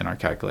altitudes in our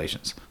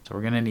calculations. So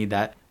we're going to need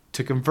that.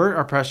 To convert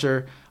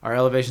our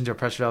elevation to a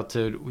pressure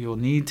altitude, we will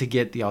need to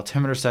get the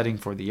altimeter setting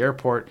for the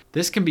airport.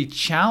 This can be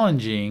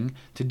challenging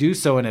to do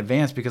so in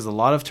advance because a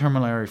lot of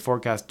terminal area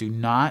forecasts do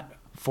not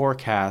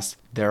forecast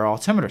their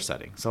altimeter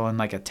setting. So in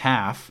like a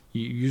TAF,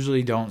 you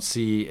usually don't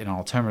see an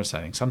altimeter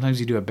setting. Sometimes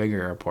you do at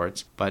bigger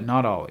airports, but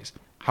not always.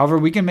 However,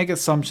 we can make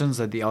assumptions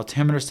that the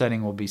altimeter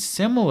setting will be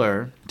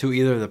similar to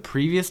either the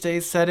previous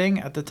day's setting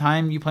at the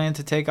time you plan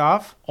to take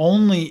off,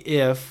 only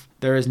if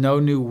there is no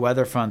new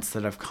weather fronts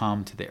that have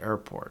come to the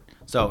airport.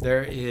 So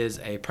there is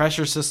a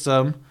pressure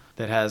system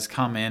that has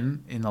come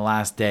in the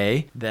last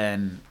day,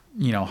 then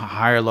a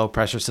higher low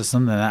pressure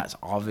system, then that's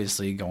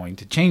obviously going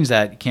to change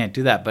that. You can't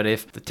do that. But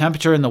if the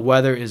temperature and the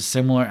weather is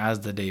similar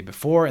as the day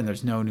before and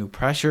there's no new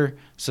pressure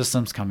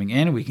systems coming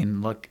in, we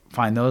can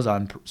find those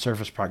on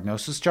surface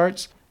prognosis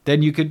charts.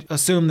 Then you could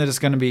assume that it's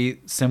going to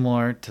be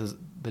similar to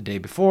the day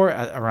before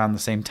at around the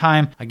same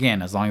time.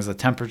 Again, as long as the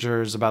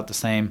temperature is about the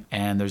same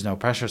and there's no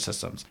pressure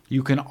systems.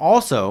 You can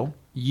also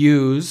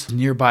use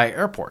nearby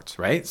airports,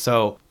 right?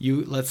 So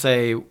let's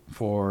say,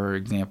 for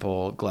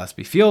example,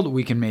 Gillespie Field,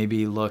 we can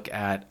maybe look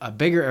at a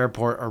bigger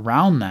airport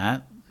around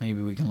that.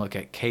 Maybe we can look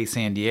at K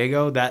San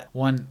Diego. That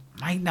one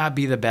might not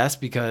be the best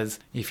because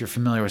if you're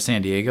familiar with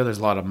San Diego, there's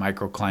a lot of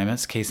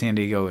microclimates. K San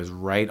Diego is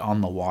right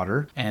on the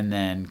water, and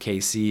then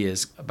KC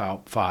is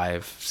about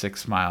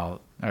 5-6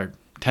 mile or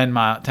 10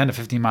 to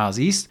 15 miles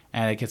east,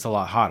 and it gets a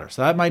lot hotter.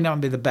 So that might not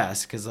be the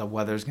best because the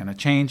weather's going to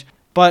change.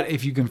 But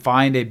if you can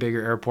find a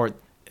bigger airport,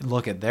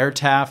 look at their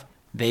TAF,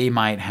 they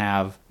might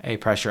have a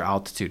pressure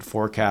altitude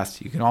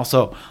forecast. You can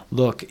also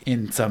look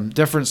in some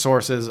different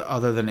sources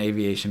other than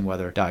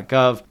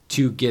aviationweather.gov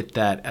to get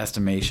that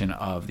estimation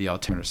of the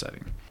altimeter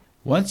setting.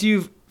 Once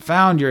you've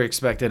found your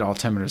expected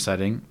altimeter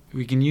setting,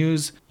 we can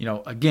use,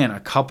 again, a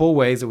couple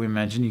ways that we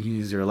mentioned. You can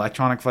use your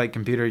electronic flight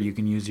computer. You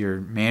can use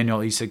your manual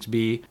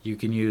E6B. You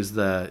can use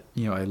a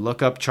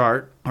lookup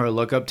chart or a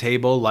lookup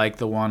table like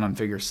the one on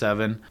Figure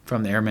 7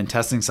 from the Airman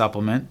Testing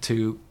Supplement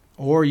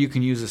or you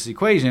can use this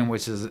equation,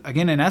 which is,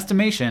 again, an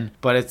estimation,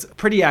 but it's a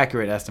pretty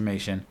accurate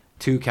estimation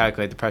to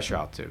calculate the pressure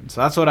altitude. So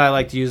that's what I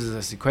like to use as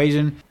this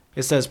equation.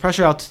 It says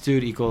pressure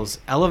altitude equals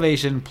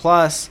elevation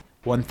plus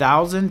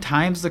 1,000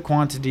 times the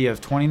quantity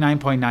of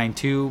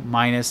 29.92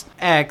 minus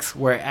x,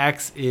 where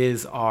x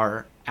is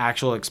our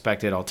actual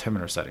expected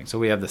altimeter setting. So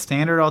we have the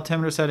standard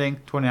altimeter setting,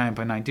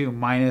 29.92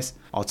 minus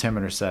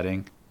altimeter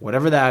setting,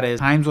 whatever that is,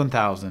 times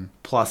 1,000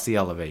 plus the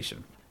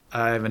elevation.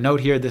 I have a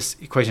note here, this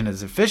equation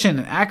is efficient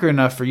and accurate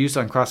enough for use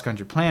on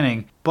cross-country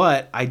planning,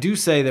 but I do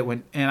say that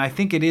and I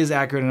think it is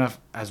accurate enough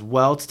as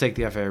well to take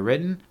the FAA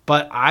written,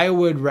 but I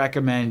would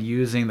recommend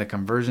using the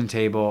conversion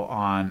table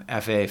on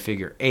FAA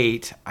Figure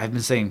 8. I've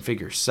been saying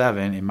Figure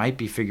 7, it might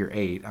be Figure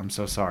 8, I'm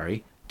so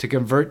sorry, to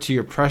convert to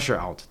your pressure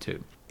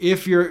altitude.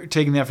 If you're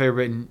taking the FAA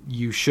written,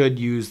 you should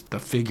use the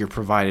figure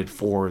provided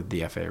for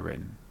the FAA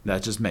written.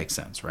 That just makes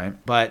sense,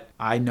 right? But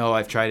I know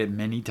I've tried it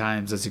many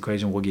times. This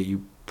equation will get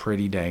you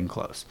pretty dang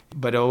close.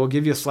 But it will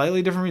give you a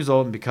slightly different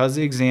result, and because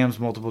the exam's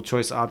multiple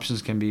choice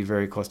options can be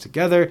very close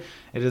together,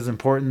 it is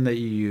important that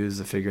you use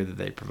the figure that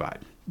they provide.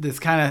 This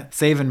kind of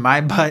saving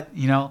my butt,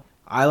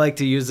 I like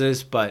to use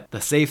this, but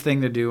the safe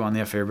thing to do on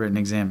the FAA written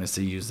exam is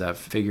to use that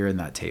figure in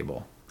that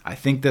table. I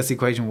think this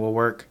equation will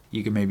work.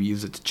 You can maybe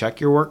use it to check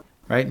your work,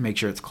 right? Make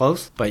sure it's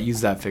close, but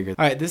use that figure.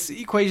 All right, this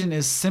equation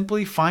is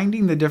simply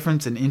finding the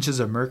difference in inches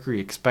of mercury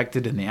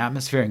expected in the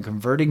atmosphere and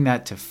converting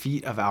that to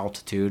feet of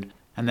altitude,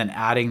 and then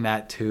adding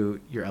that to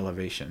your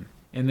elevation.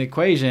 In the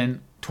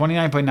equation,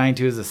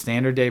 29.92 is the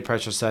standard day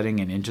pressure setting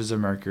in inches of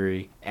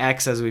mercury.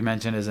 X, as we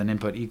mentioned, is an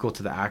input equal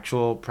to the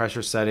actual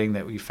pressure setting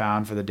that we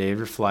found for the day of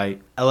your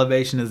flight.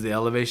 Elevation is the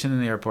elevation in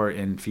the airport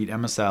in feet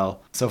MSL.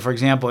 So for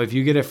example, if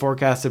you get a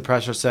forecasted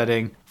pressure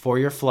setting for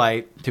your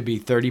flight to be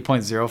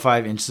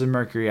 30.05 inches of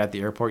mercury at the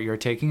airport you're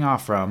taking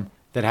off from,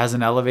 that has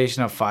an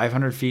elevation of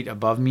 500 feet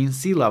above mean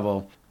sea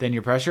level, then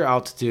your pressure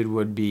altitude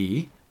would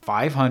be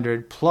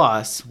 500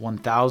 plus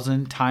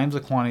 1,000 times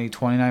the quantity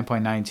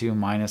 29.92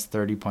 minus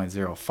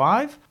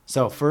 30.05.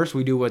 So first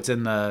we do what's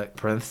in the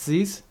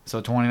parentheses.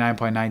 So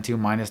 29.92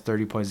 minus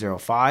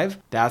 30.05.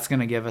 That's going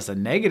to give us a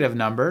negative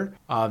number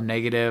of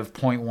negative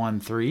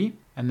 0.13.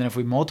 And then if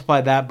we multiply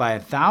that by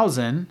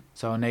 1,000,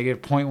 so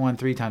negative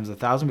 0.13 times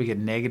 1,000, we get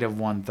negative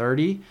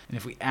 130. And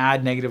if we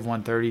add negative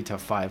 130 to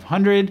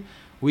 500,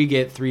 we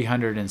get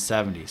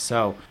 370.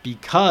 So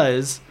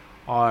because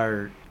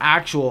our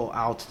actual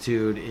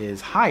altitude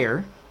is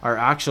higher, our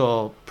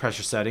actual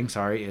pressure setting,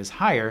 is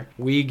higher,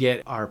 we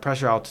get our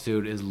pressure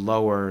altitude is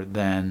lower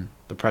than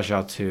the pressure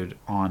altitude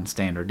on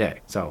standard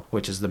day. So,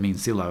 which is the mean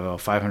sea level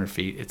of 500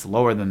 feet. It's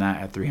lower than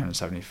that at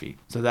 370 feet.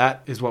 So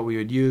that is what we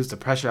would use, the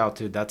pressure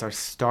altitude. That's our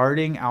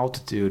starting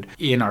altitude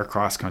in our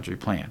cross-country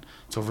plan.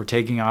 So if we're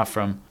taking off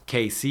from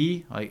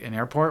KC, like an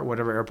airport,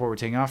 whatever airport we're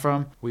taking off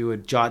from, we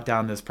would jot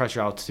down this pressure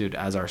altitude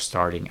as our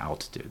starting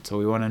altitude. So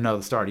we want to know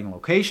the starting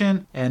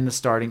location and the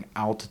starting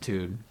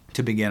altitude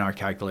to begin our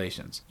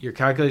calculations. Your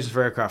calculations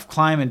for aircraft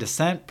climb and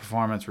descent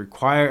performance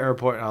require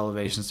airport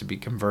elevations to be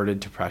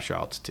converted to pressure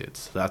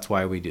altitudes. So that's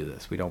why we do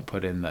this. We don't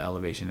put in the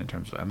elevation in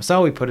terms of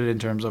MSL, we put it in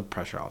terms of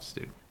pressure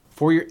altitude.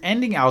 For your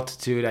ending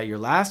altitude at your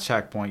last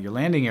checkpoint, your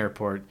landing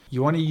airport,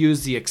 you want to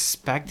use the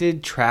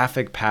expected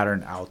traffic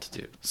pattern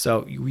altitude.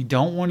 So we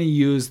don't want to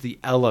use the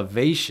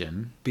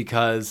elevation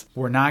because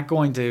we're not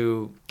going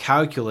to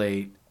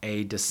calculate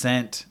a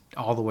descent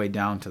all the way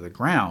down to the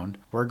ground.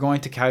 We're going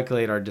to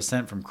calculate our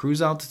descent from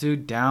cruise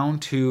altitude down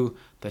to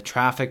the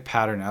traffic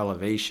pattern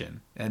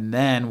elevation. And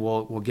then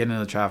we'll get into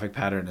the traffic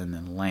pattern and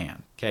then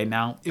land. Okay,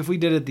 now if we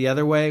did it the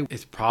other way,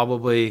 it's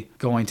probably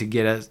going to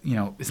get us,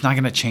 it's not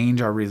going to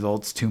change our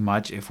results too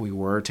much if we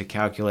were to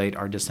calculate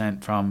our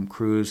descent from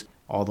cruise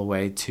all the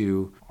way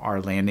to our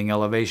landing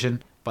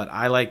elevation. But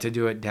I like to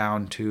do it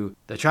down to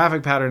the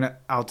traffic pattern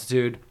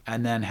altitude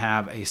and then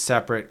have a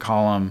separate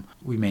column.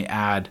 We may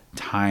add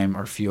time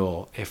or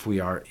fuel if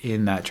we are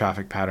in that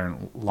traffic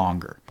pattern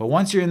longer. But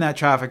once you're in that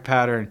traffic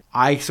pattern,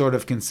 I sort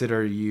of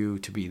consider you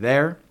to be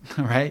there,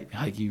 right?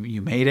 Like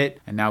you made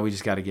it, and now we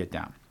just got to get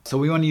down. So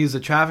we want to use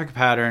the traffic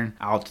pattern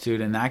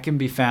altitude, and that can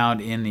be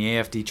found in the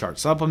AFD chart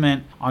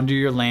supplement under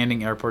your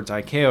landing airport's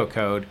ICAO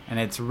code, and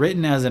it's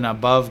written as an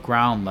above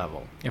ground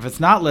level. If it's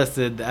not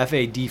listed, the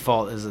FAA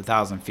default is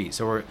 1,000 feet.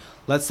 So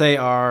let's say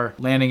our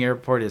landing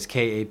airport is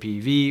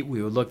KAPV.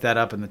 We would look that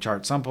up in the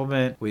chart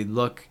supplement. We'd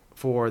look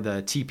for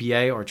the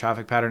TPA or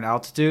traffic pattern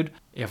altitude.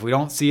 If we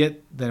don't see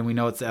it, then we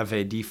know it's the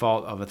FAA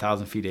default of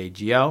 1,000 feet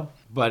AGL.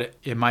 But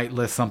it might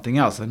list something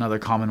else. Another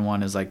common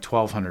one is like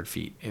 1,200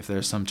 feet. If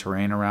there's some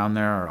terrain around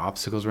there or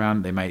obstacles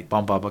around, they might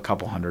bump up a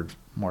couple hundred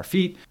more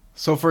feet.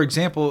 So for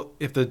example,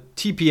 if the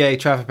TPA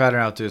traffic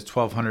pattern altitude is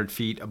 1,200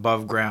 feet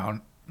above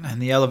ground and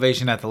the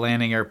elevation at the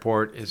landing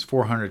airport is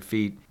 400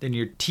 feet, then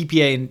your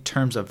TPA in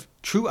terms of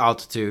true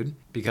altitude,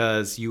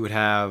 because you would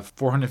have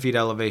 400 feet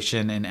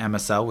elevation in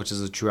MSL, which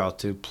is a true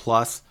altitude,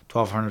 plus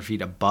 1,200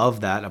 feet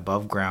above that,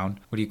 above ground,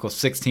 would equal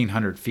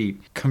 1,600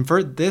 feet.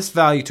 Convert this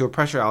value to a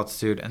pressure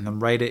altitude and then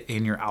write it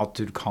in your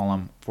altitude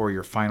column for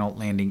your final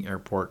landing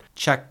airport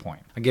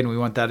checkpoint. Again, we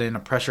want that in a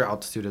pressure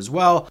altitude as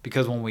well,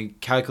 because when we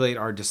calculate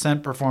our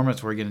descent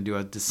performance, we're going to do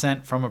a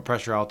descent from a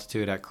pressure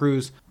altitude at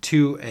cruise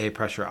to a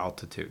pressure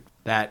altitude.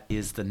 That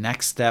is the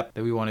next step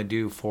that we want to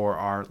do for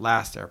our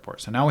last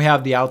airport. So now we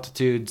have the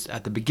altitudes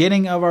at the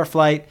beginning of our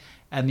flight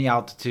and the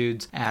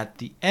altitudes at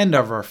the end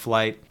of our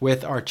flight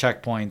with our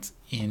checkpoints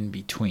in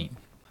between.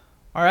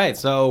 All right,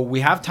 so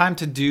we have time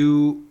to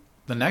do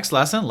the next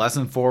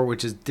lesson 4,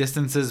 which is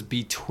distances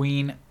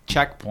between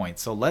checkpoints.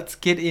 So let's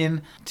get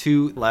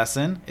into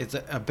lesson. It's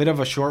a bit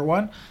of a short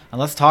one, and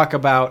let's talk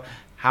about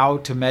how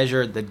to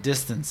measure the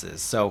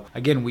distances. So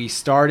again, we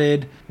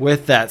started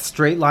with that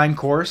straight line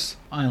course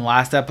on the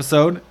last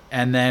episode,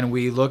 and then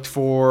we looked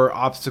for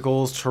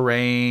obstacles,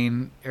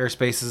 terrain,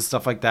 airspaces,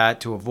 stuff like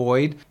that to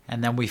avoid.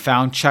 And then we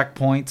found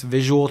checkpoints,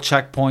 visual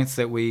checkpoints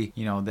that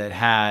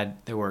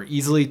that were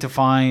easily to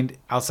find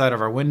outside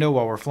of our window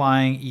while we're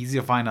flying, easy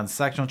to find on the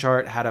sectional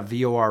chart, had a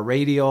VOR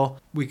radial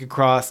we could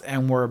cross,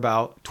 and we're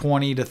about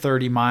 20 to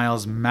 30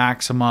 miles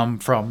maximum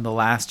from the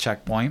last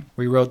checkpoint.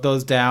 We wrote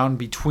those down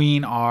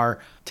between our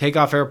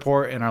takeoff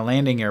airport and our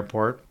landing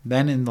airport.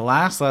 Then in the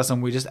last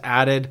lesson, we just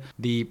added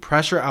the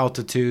pressure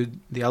altitude,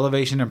 the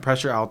elevation and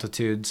pressure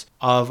altitudes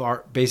of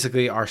our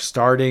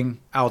starting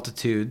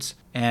altitudes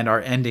and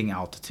our ending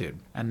altitude.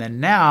 And then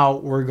now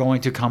we're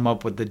going to come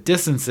up with the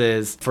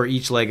distances for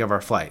each leg of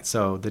our flight.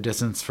 So the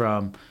distance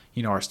from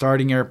our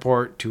starting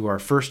airport to our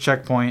first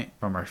checkpoint,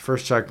 from our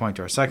first checkpoint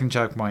to our second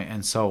checkpoint,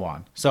 and so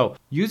on. So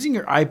using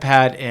your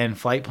iPad and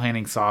flight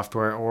planning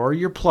software or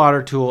your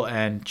plotter tool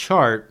and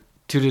chart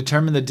to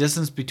determine the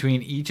distance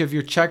between each of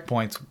your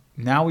checkpoints,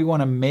 now we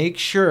want to make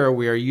sure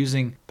we are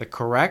using the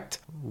correct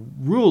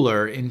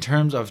ruler in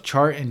terms of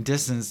chart and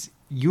distance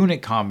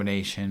unit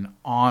combination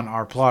on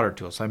our plotter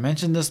tool. So I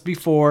mentioned this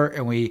before,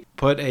 and we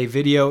put a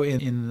video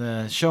in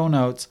the show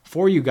notes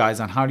for you guys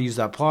on how to use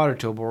that plotter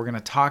tool, but we're going to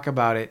talk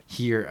about it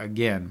here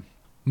again.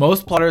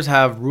 Most plotters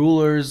have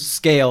rulers,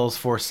 scales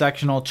for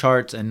sectional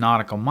charts and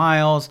nautical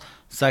miles,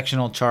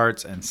 sectional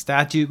charts and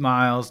statute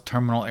miles,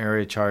 terminal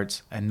area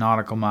charts and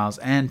nautical miles,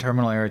 and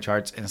terminal area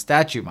charts and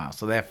statute miles.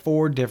 So they have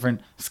 4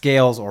 different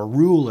scales or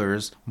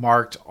rulers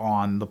marked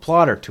on the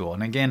plotter tool.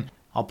 And again,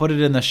 I'll put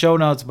it in the show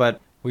notes, but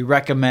we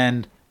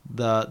recommend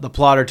the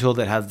plotter tool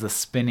that has the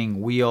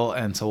spinning wheel,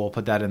 and so we'll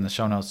put that in the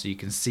show notes so you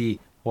can see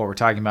what we're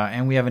talking about.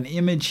 And we have an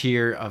image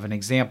here of an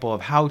example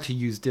of how to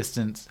use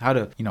distance, how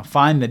to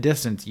find the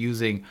distance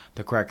using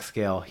the correct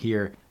scale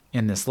here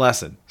in this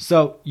lesson.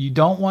 So you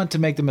don't want to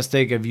make the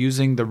mistake of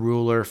using the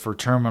ruler for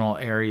terminal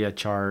area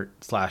chart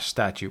 /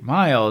 statute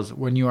miles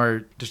when you are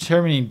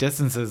determining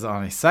distances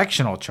on a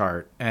sectional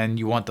chart and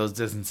you want those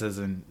distances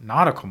in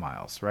nautical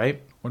miles,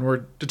 right? When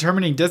we're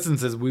determining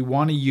distances, we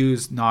want to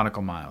use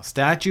nautical miles.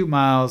 Statute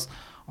miles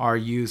are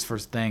used for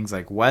things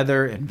like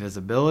weather and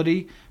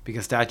visibility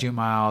because statute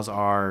miles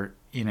are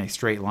in a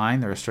straight line.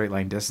 They're a straight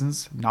line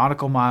distance.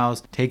 Nautical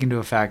miles take into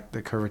effect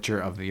the curvature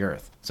of the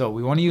earth. So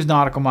we want to use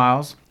nautical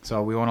miles.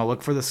 So we want to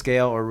look for the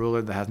scale or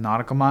ruler that has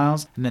nautical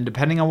miles. And then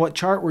depending on what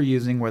chart we're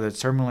using, whether it's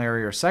terminal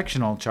area or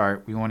sectional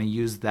chart, we want to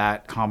use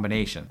that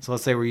combination. So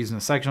let's say we're using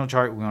a sectional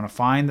chart. We want to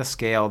find the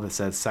scale that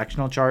says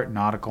sectional chart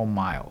nautical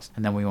miles.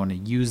 And then we want to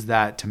use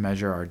that to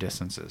measure our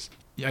distances.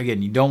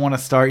 Again, you don't want to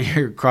start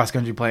your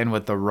cross-country plane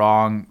with the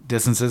wrong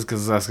distances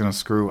because that's going to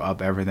screw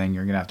up everything.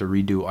 You're going to have to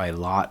redo a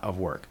lot of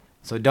work.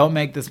 So don't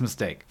make this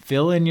mistake.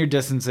 Fill in your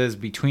distances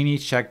between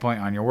each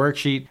checkpoint on your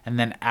worksheet and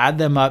then add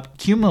them up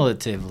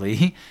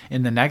cumulatively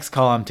in the next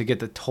column to get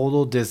the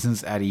total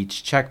distance at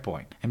each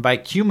checkpoint. And by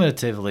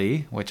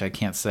cumulatively, which I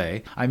can't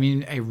say, I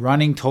mean a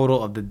running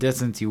total of the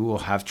distance you will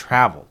have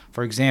traveled.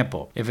 For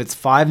example, if it's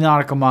 5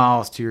 nautical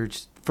miles to your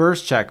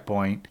first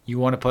checkpoint, you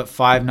want to put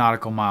 5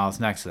 nautical miles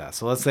next to that.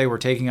 So let's say we're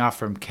taking off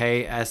from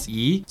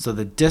KSE. So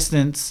the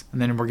distance,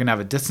 and then we're going to have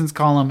a distance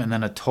column and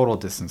then a total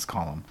distance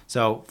column.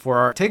 So for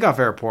our takeoff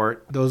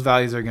airport, those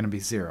values are going to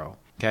be 0,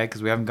 okay,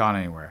 because we haven't gone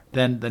anywhere.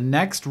 Then the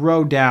next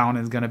row down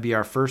is going to be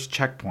our first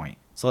checkpoint.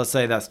 So let's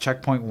say that's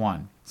checkpoint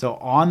 1. So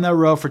on the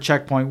row for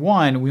checkpoint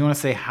 1, we want to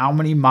say how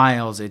many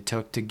miles it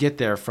took to get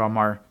there from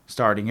our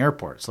starting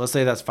airport. So let's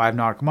say that's 5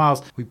 nautical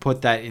miles. We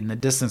put that in the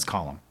distance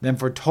column. Then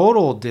for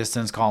total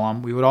distance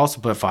column, we would also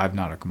put 5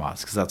 nautical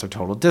miles because that's our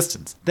total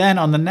distance. Then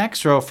on the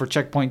next row for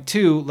checkpoint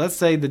 2, let's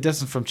say the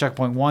distance from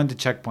checkpoint 1 to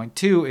checkpoint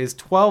 2 is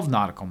 12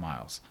 nautical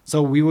miles.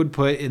 So we would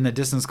put in the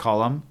distance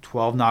column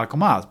 12 nautical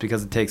miles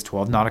because it takes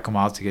 12 nautical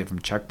miles to get from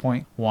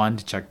checkpoint 1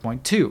 to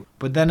checkpoint 2.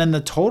 But then in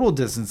the total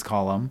distance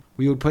column,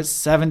 we would put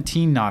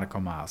 17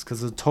 nautical miles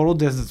because the total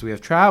distance we have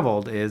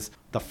traveled is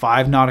the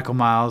 5 nautical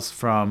miles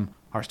from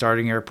our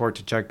starting airport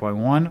to checkpoint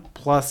 1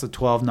 plus the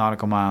 12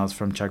 nautical miles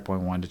from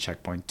checkpoint 1 to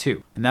checkpoint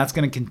 2. And that's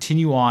going to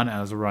continue on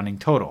as a running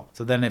total.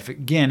 So then if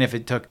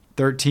it took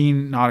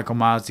 13 nautical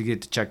miles to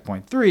get to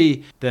checkpoint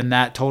 3, then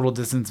that total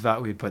distance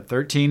value, we'd put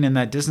 13 in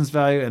that distance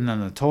value, and then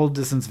the total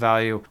distance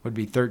value would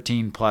be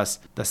 13 plus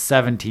the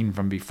 17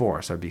 from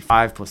before. So it'd be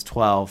 5 plus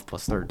 12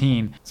 plus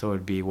 13. So it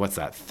would be,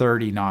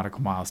 30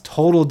 nautical miles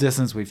total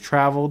distance we've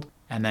traveled.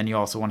 And then you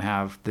also want to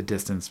have the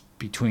distance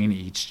between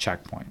each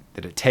checkpoint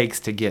that it takes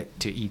to get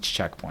to each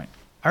checkpoint.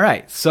 All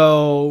right,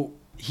 so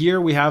here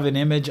we have an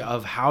image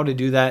of how to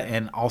do that.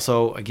 And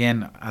also,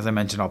 again, as I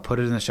mentioned, I'll put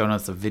it in the show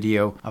notes, a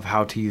video of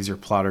how to use your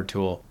plotter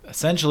tool.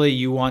 Essentially,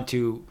 you want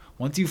to,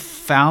 once you've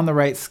found the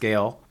right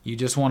scale, you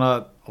just want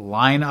to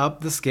line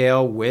up the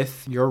scale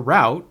with your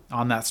route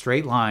on that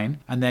straight line.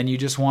 And then you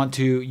just want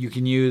to, you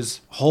can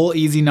use whole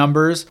easy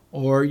numbers,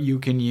 or you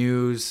can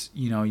use,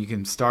 you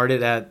can start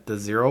it at the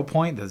 0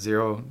 point, the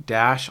 0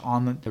 dash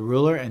on the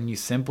ruler, and you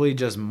simply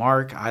just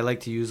mark. I like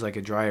to use like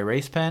a dry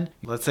erase pen.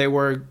 Let's say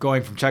we're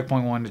going from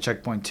checkpoint 1 to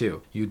checkpoint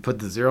 2. You'd put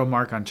the 0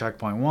 mark on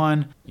checkpoint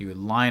 1, you would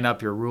line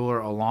up your ruler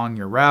along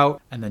your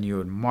route, and then you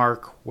would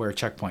mark where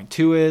checkpoint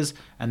 2 is,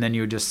 and then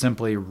you would just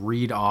simply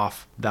read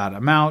off that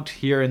amount.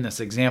 Here in this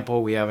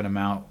example, we have an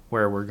amount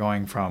where we're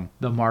going from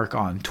the mark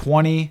on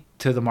 20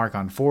 to the mark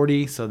on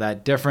 40. So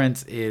that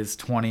difference is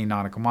 20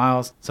 nautical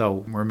miles.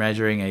 So we're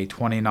measuring a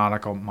 20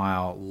 nautical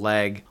mile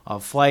leg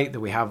of flight that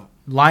we have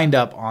lined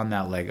up on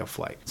that leg of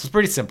flight. So it's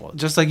pretty simple,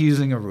 just like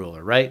using a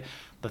ruler, right?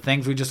 The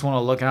things we just want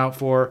to look out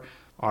for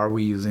are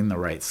we using the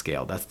right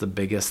scale? That's the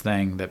biggest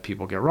thing that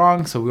people get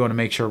wrong. So we want to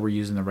make sure we're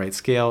using the right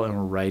scale and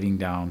we're writing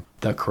down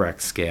the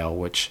correct scale,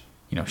 which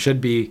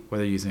should be,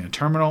 whether you're using a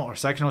terminal or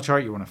sectional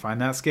chart, you want to find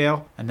that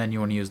scale, and then you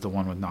want to use the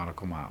one with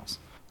nautical miles.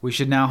 We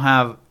should now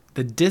have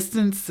the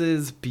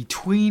distances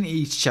between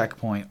each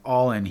checkpoint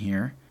all in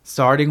here,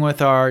 starting with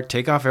our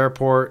takeoff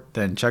airport,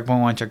 then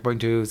checkpoint 1,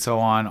 checkpoint 2, so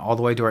on, all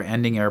the way to our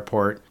ending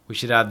airport. We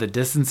should have the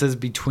distances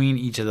between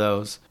each of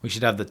those. We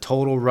should have the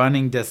total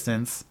running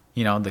distance,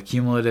 the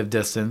cumulative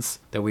distance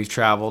that we've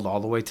traveled all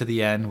the way to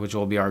the end, which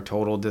will be our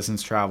total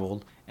distance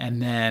traveled.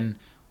 And then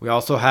we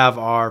also have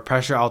our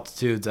pressure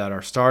altitudes at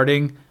our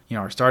starting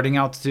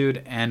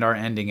altitude and our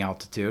ending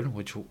altitude,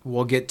 which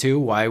we'll get to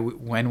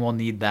when we'll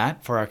need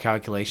that for our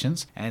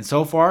calculations. And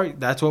so far,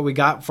 that's what we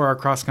got for our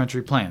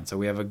cross-country plan. So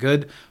we have a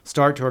good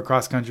start to our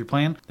cross-country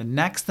plan. The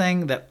next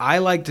thing that I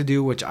like to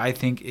do, which I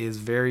think is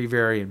very,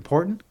 very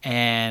important,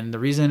 and the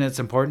reason it's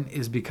important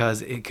is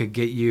because it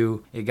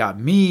got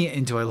me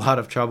into a lot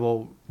of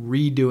trouble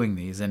redoing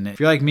these. And if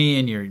you're like me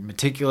and you're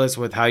meticulous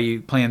with how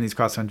you plan these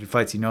cross-country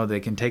flights, they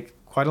can take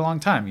quite a long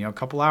time, a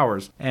couple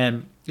hours.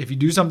 And if you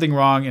do something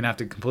wrong and have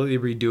to completely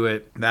redo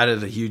it, that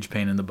is a huge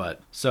pain in the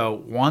butt.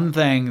 So one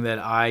thing that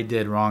I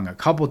did wrong a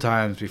couple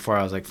times before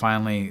I was like,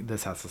 finally,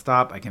 this has to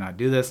stop, I cannot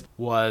do this,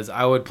 was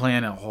I would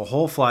plan a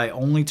whole flight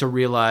only to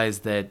realize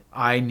that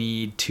I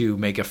need to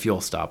make a fuel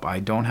stop. I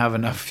don't have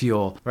enough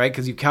fuel, right?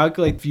 Because you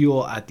calculate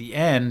fuel at the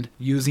end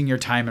using your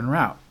time en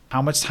route,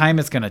 how much time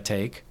it's going to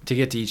take to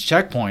get to each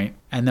checkpoint.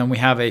 And then we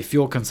have a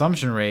fuel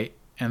consumption rate.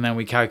 And then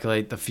we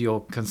calculate the fuel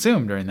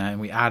consumed during that,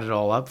 and we add it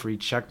all up for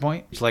each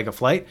checkpoint, each leg of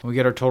flight, and we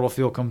get our total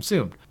fuel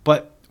consumed.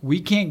 But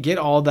we can't get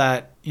all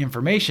that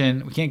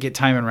information. We can't get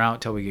time en route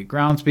until we get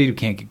ground speed. We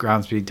can't get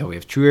ground speed until we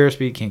have true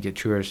airspeed. Can't get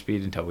true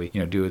airspeed until we,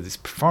 do these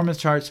performance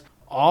charts.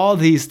 All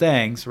these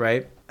things,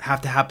 right, have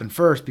to happen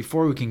first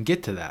before we can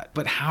get to that.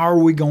 But how are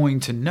we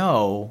going to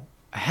know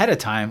ahead of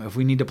time if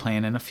we need to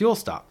plan in a fuel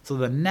stop? So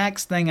the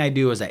next thing I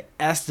do is I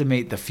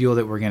estimate the fuel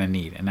that we're going to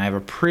need. And I have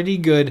a pretty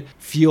good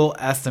fuel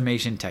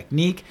estimation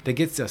technique that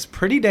gets us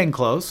pretty dang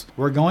close.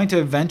 We're going to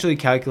eventually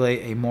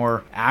calculate a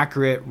more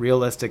accurate,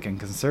 realistic, and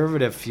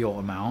conservative fuel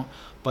amount.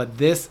 But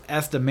this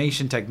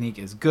estimation technique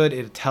is good.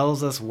 It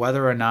tells us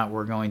whether or not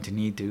we're going to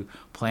need to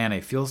plan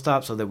a fuel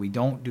stop so that we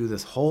don't do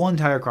this whole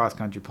entire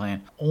cross-country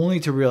plan only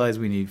to realize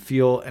we need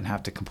fuel and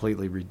have to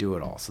completely redo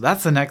it all. So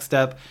that's the next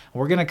step.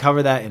 We're going to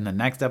cover that in the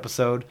next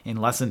episode in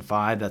lesson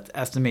 5. That's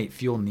estimate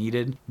fuel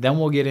needed. Then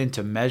we'll get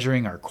into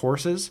measuring our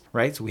courses,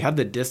 right? So we have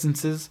the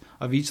distances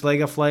of each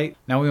leg of flight.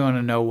 Now we want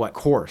to know what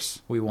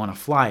course we want to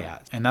fly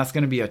at. And that's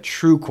going to be a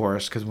true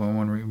course because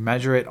when we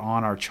measure it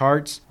on our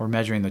charts, we're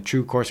measuring the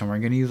true course, and we're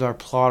going to use our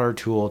plotter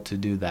tool to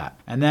do that.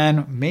 And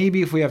then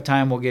maybe if we have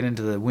time, we'll get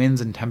into the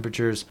winds and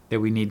temperatures that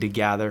we need to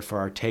gather for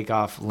our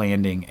takeoff,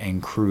 landing,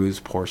 and cruise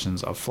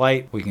portions of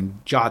flight. We can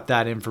jot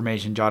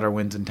our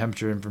winds and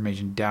temperature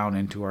information down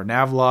into our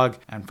nav log.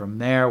 And from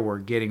there, we're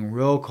getting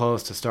real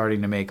close to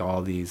starting to make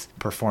all these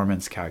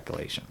performance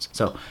calculations.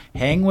 So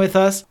hang with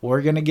us.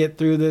 We're going to get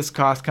through this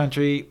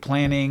cross-country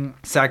planning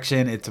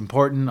section. It's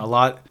important a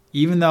lot.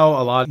 Even though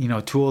a lot,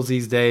 tools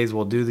these days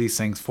will do these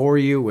things for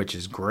you, which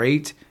is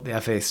great, the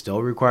FAA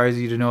still requires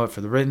you to know it for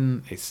the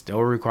written. They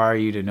still require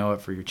you to know it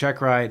for your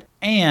check ride.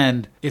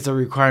 And it's a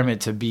requirement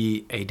to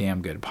be a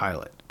damn good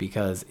pilot.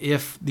 Because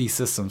if these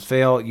systems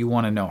fail, you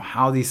want to know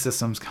how these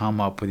systems come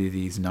up with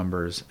these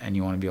numbers, and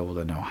you want to be able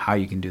to know how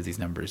you can do these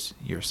numbers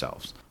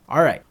yourselves.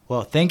 All right.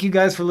 Well, thank you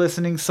guys for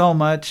listening so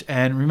much.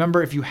 And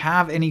remember, if you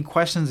have any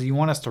questions that you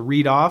want us to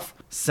read off,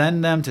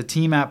 send them to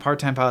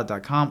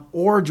team@parttimepilot.com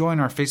or join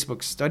our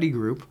Facebook study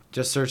group.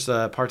 Just search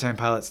the Part-Time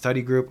Pilot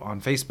Study Group on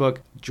Facebook.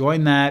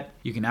 Join that.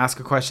 You can ask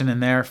a question in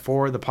there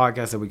for the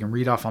podcast that we can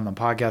read off on the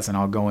podcast, and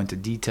I'll go into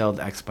detailed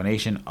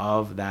explanation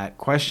of that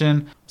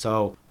question.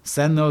 So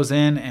send those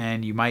in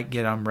and you might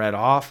get them read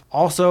off.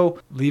 Also,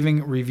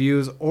 leaving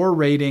reviews or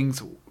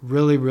ratings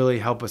really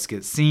help us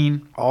get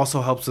seen.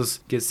 Also helps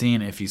us get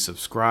seen if you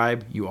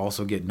subscribe. You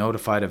also get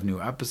notified of new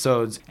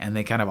episodes, and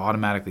they kind of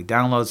automatically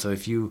download. So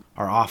if you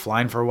are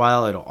offline for a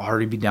while, it'll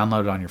already be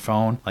downloaded on your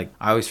phone. Like,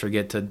 I always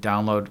forget to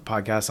download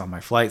podcasts on my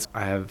flights.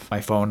 I have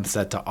my phone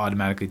set to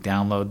automatically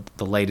download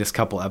the latest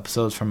couple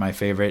episodes from my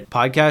favorite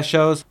podcast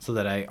shows so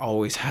that I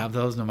always have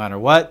those no matter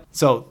what.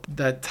 So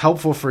that's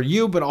helpful for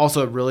you, but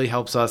also it really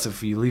helps us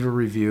if you leave a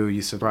review,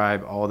 you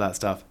subscribe, all of that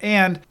stuff.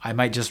 And I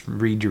might just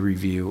read your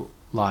review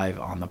live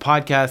on the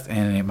podcast,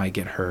 and it might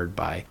get heard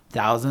by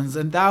thousands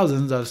and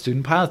thousands of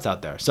student pilots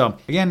out there. So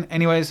again,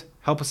 anyways,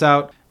 help us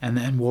out, and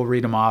then we'll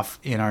read them off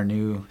in our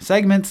new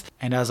segments.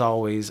 And as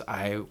always,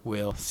 I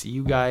will see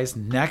you guys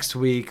next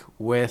week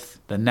with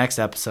the next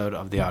episode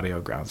of the Audio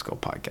Ground School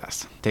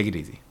podcast. Take it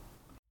easy.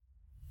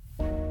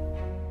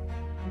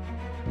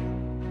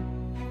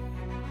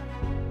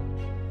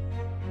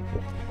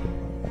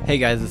 Hey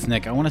guys, it's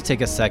Nick. I want to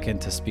take a second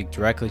to speak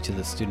directly to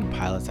the student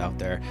pilots out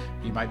there.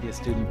 You might be a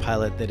student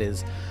pilot that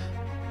is,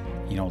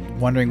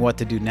 wondering what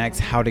to do next,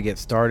 how to get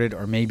started,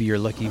 or maybe you're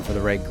looking for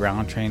the right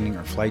ground training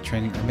or flight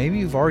training, or maybe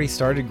you've already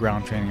started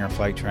ground training or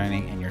flight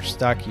training and you're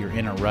stuck, you're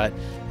in a rut,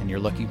 and you're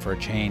looking for a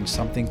change,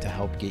 something to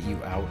help get you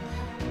out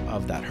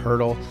of that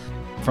hurdle.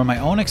 From my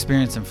own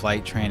experience in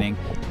flight training,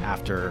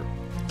 after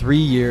 3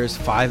 years,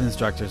 5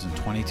 instructors, and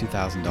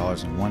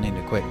 $22,000 and wanting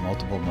to quit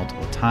multiple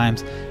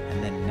times,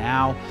 and then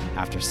now,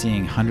 after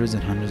seeing hundreds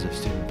and hundreds of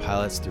student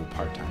pilots through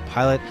Part-Time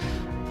Pilot,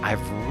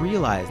 I've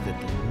realized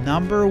that the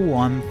number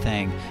one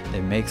thing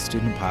that makes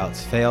student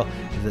pilots fail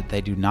is that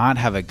they do not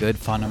have a good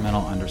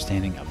fundamental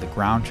understanding of the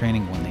ground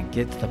training when they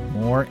get to the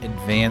more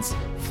advanced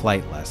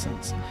flight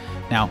lessons.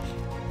 Now,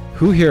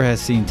 who here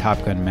has seen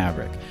Top Gun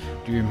Maverick?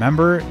 Do you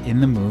remember in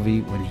the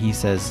movie when he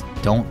says,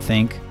 "Don't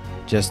think,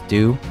 just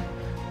do"?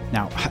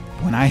 Now,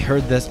 when I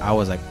heard this, I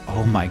was like,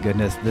 oh my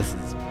goodness, this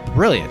is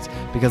brilliant,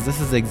 because this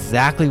is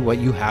exactly what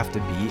you have to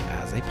be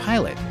as a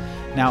pilot.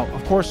 Now,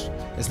 of course,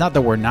 it's not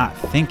that we're not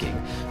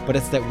thinking, but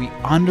it's that we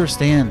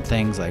understand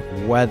things like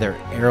weather,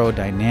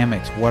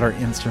 aerodynamics, what our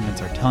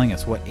instruments are telling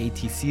us, what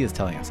ATC is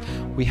telling us.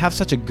 We have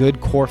such a good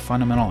core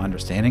fundamental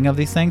understanding of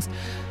these things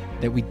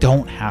that we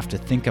don't have to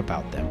think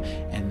about them.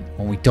 And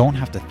when we don't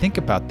have to think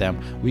about them,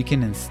 we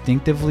can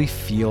instinctively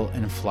feel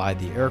and fly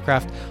the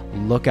aircraft,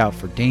 look out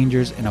for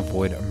dangers, and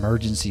avoid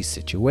emergency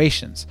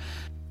situations.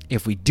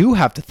 If we do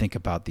have to think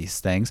about these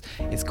things,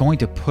 it's going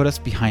to put us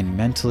behind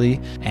mentally,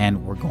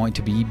 and we're going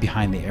to be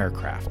behind the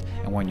aircraft.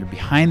 And when you're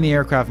behind the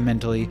aircraft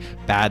mentally,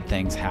 bad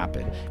things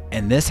happen.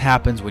 And this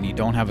happens when you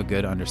don't have a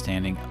good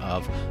understanding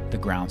of the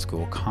ground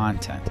school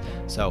content.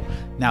 So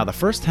now the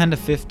first 10 to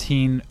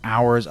 15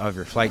 hours of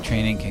your flight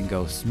training can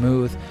go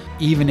smooth,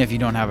 even if you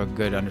don't have a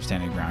good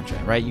understanding of ground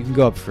training, right? You can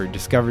go up for a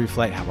discovery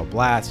flight, have a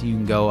blast. You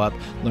can go up,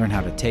 learn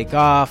how to take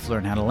off,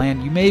 learn how to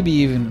land. You may be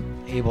even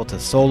able to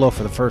solo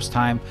for the first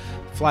time,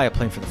 fly a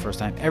plane for the first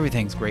time.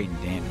 Everything's great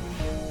and dandy.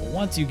 But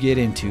once you get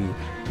into,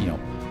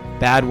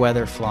 bad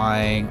weather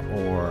flying,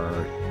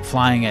 or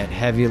flying at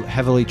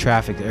heavily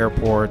trafficked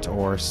airports,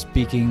 or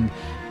speaking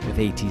with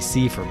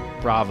ATC for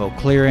Bravo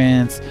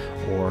clearance,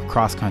 or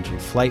cross-country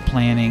flight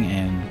planning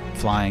and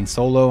flying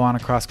solo on a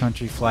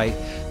cross-country flight,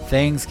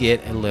 things get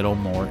a little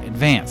more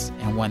advanced.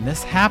 And when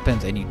this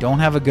happens and you don't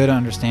have a good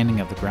understanding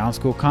of the ground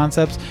school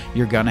concepts,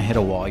 you're going to hit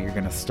a wall. You're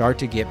going to start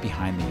to get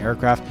behind the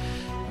aircraft.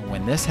 And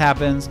when this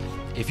happens,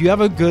 if you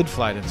have a good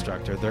flight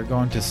instructor, they're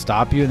going to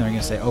stop you and they're going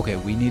to say, okay,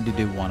 we need to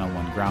do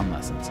one-on-one ground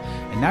lessons.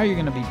 And now you're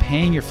going to be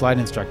paying your flight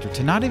instructor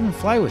to not even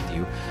fly with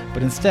you,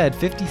 but instead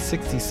 $50,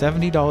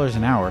 $60, $70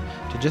 an hour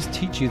to just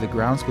teach you the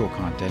ground school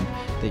content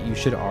that you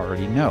should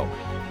already know.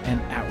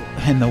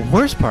 And the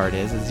worst part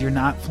is you're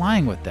not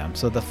flying with them.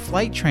 So the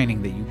flight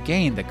training that you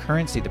gained, the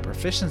currency, the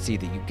proficiency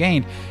that you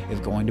gained is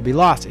going to be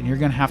lost, and you're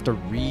going to have to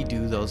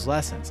redo those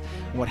lessons.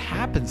 What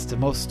happens to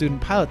most student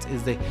pilots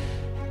is they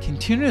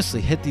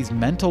continuously hit these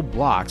mental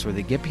blocks where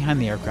they get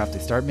behind the aircraft, they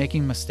start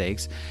making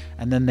mistakes,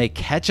 and then they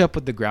catch up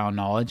with the ground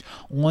knowledge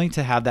only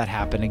to have that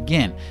happen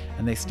again.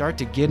 And they start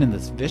to get in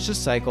this vicious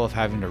cycle of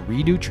having to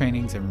redo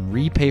trainings and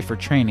repay for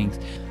trainings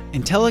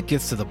until it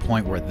gets to the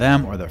point where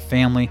them or their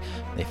family,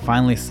 they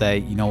finally say,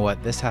 you know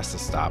what, this has to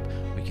stop.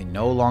 We can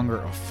no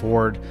longer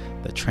afford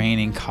the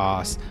training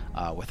costs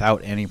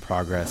without any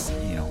progress,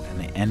 and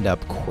they end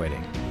up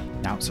quitting.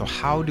 Now, so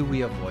how do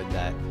we avoid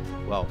that?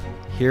 Well,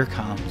 here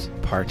comes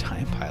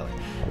Part-Time Pilot.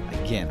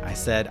 Again, I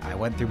said I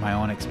went through my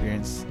own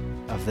experience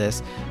of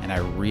this, and I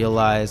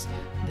realized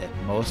that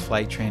most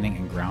flight training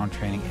and ground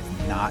training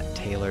is not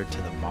tailored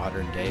to the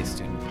modern day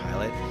student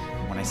pilot.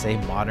 And when I say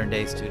modern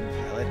day student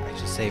pilot, I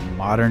should say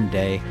modern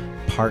day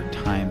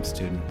part-time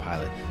student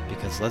pilot,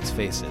 because let's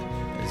face it,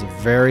 there's a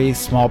very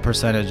small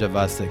percentage of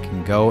us that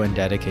can go and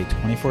dedicate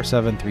 24/7,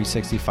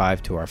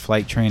 365 to our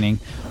flight training,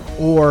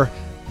 or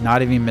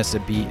not even miss a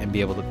beat and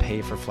be able to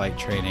pay for flight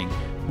training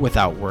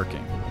without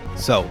working.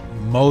 So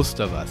most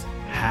of us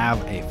have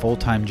a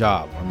full-time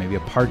job or maybe a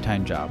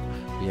part-time job.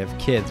 We have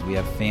kids, we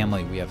have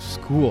family, we have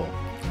school,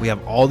 we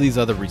have all these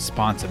other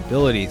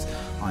responsibilities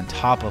on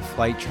top of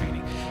flight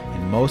training.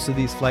 And most of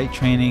these flight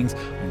trainings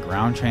and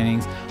ground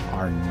trainings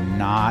are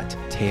not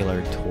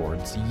tailored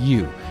towards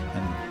you.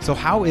 And so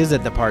how is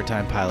it the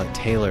part-time pilot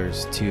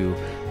tailors to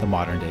the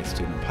modern day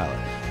student pilot?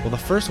 Well, the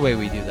first way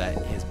we do that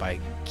is by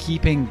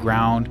keeping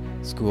ground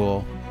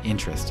school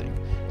interesting.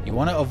 You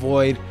want to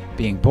avoid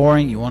being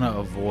boring. You want to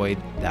avoid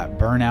that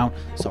burnout.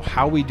 So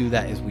how we do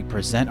that is we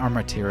present our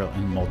material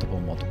in multiple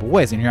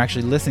ways. And you're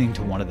actually listening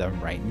to one of them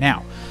right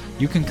now.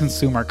 You can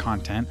consume our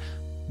content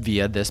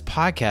via this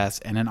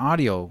podcast and an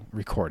audio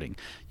recording.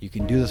 You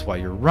can do this while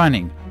you're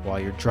running, while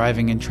you're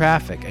driving in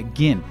traffic.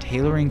 Again,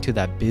 tailoring to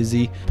that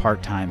busy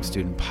part-time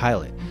student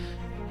pilot.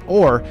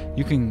 Or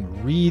you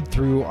can read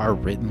through our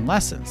written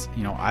lessons.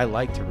 I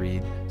like to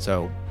read,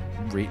 so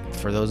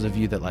for those of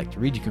you that like to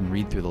read, you can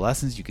read through the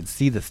lessons. You can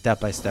see the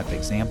step-by-step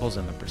examples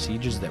and the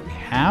procedures that we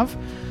have.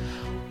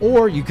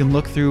 Or you can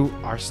look through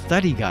our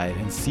study guide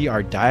and see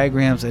our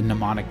diagrams and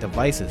mnemonic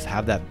devices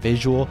have that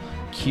visual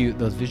cue,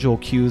 those visual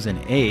cues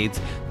and aids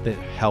that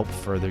help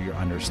further your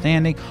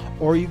understanding.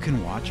 Or you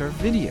can watch our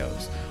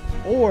videos.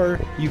 or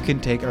you can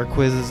take our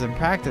quizzes and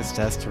practice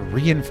tests to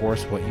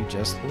reinforce what you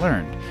just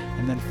learned.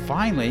 And then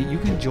finally, you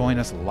can join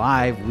us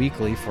live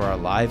weekly for our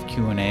live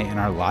Q&A and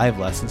our live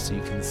lessons so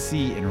you can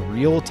see in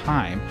real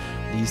time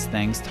these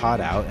things taught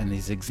out and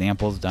these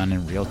examples done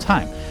in real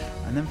time.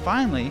 And then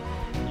finally,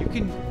 you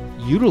can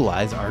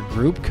utilize our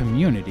group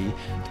community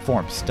to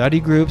form study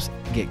groups,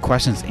 get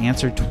questions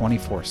answered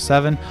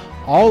 24/7.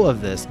 All of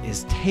this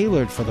is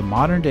tailored for the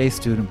modern day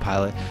student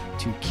pilot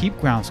to keep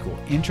ground school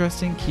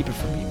interesting, keep it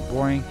from being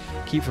boring,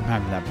 keep from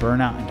having that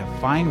burnout, and to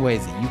find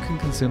ways that you can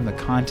consume the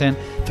content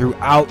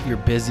throughout your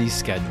busy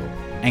schedule.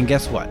 And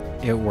guess what?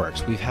 It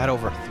works. We've had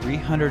over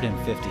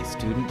 350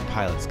 student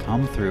pilots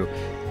come through,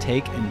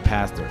 take and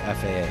pass their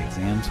FAA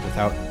exams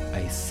without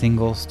a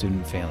single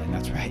student failing.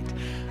 That's right.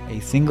 A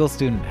single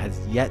student has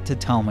yet to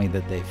tell me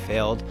that they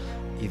failed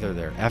either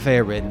their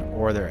FAA written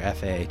or their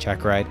FAA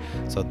check ride.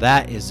 So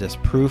that is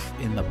just proof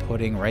in the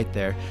pudding right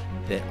there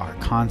that our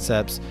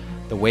concepts,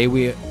 the way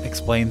we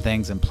explain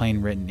things in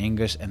plain written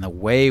English, and the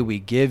way we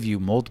give you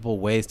multiple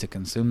ways to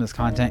consume this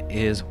content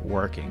is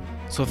working.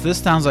 So if this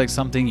sounds like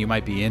something you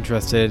might be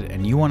interested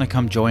and you want to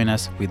come join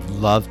us, we'd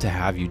love to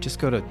have you. Just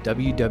go to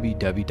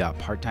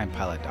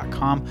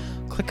www.parttimepilot.com,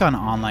 click on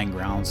Online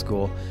Ground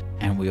School,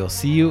 and we'll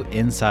see you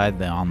inside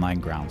the Online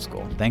Ground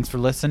School. Thanks for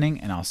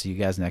listening, and I'll see you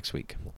guys next week.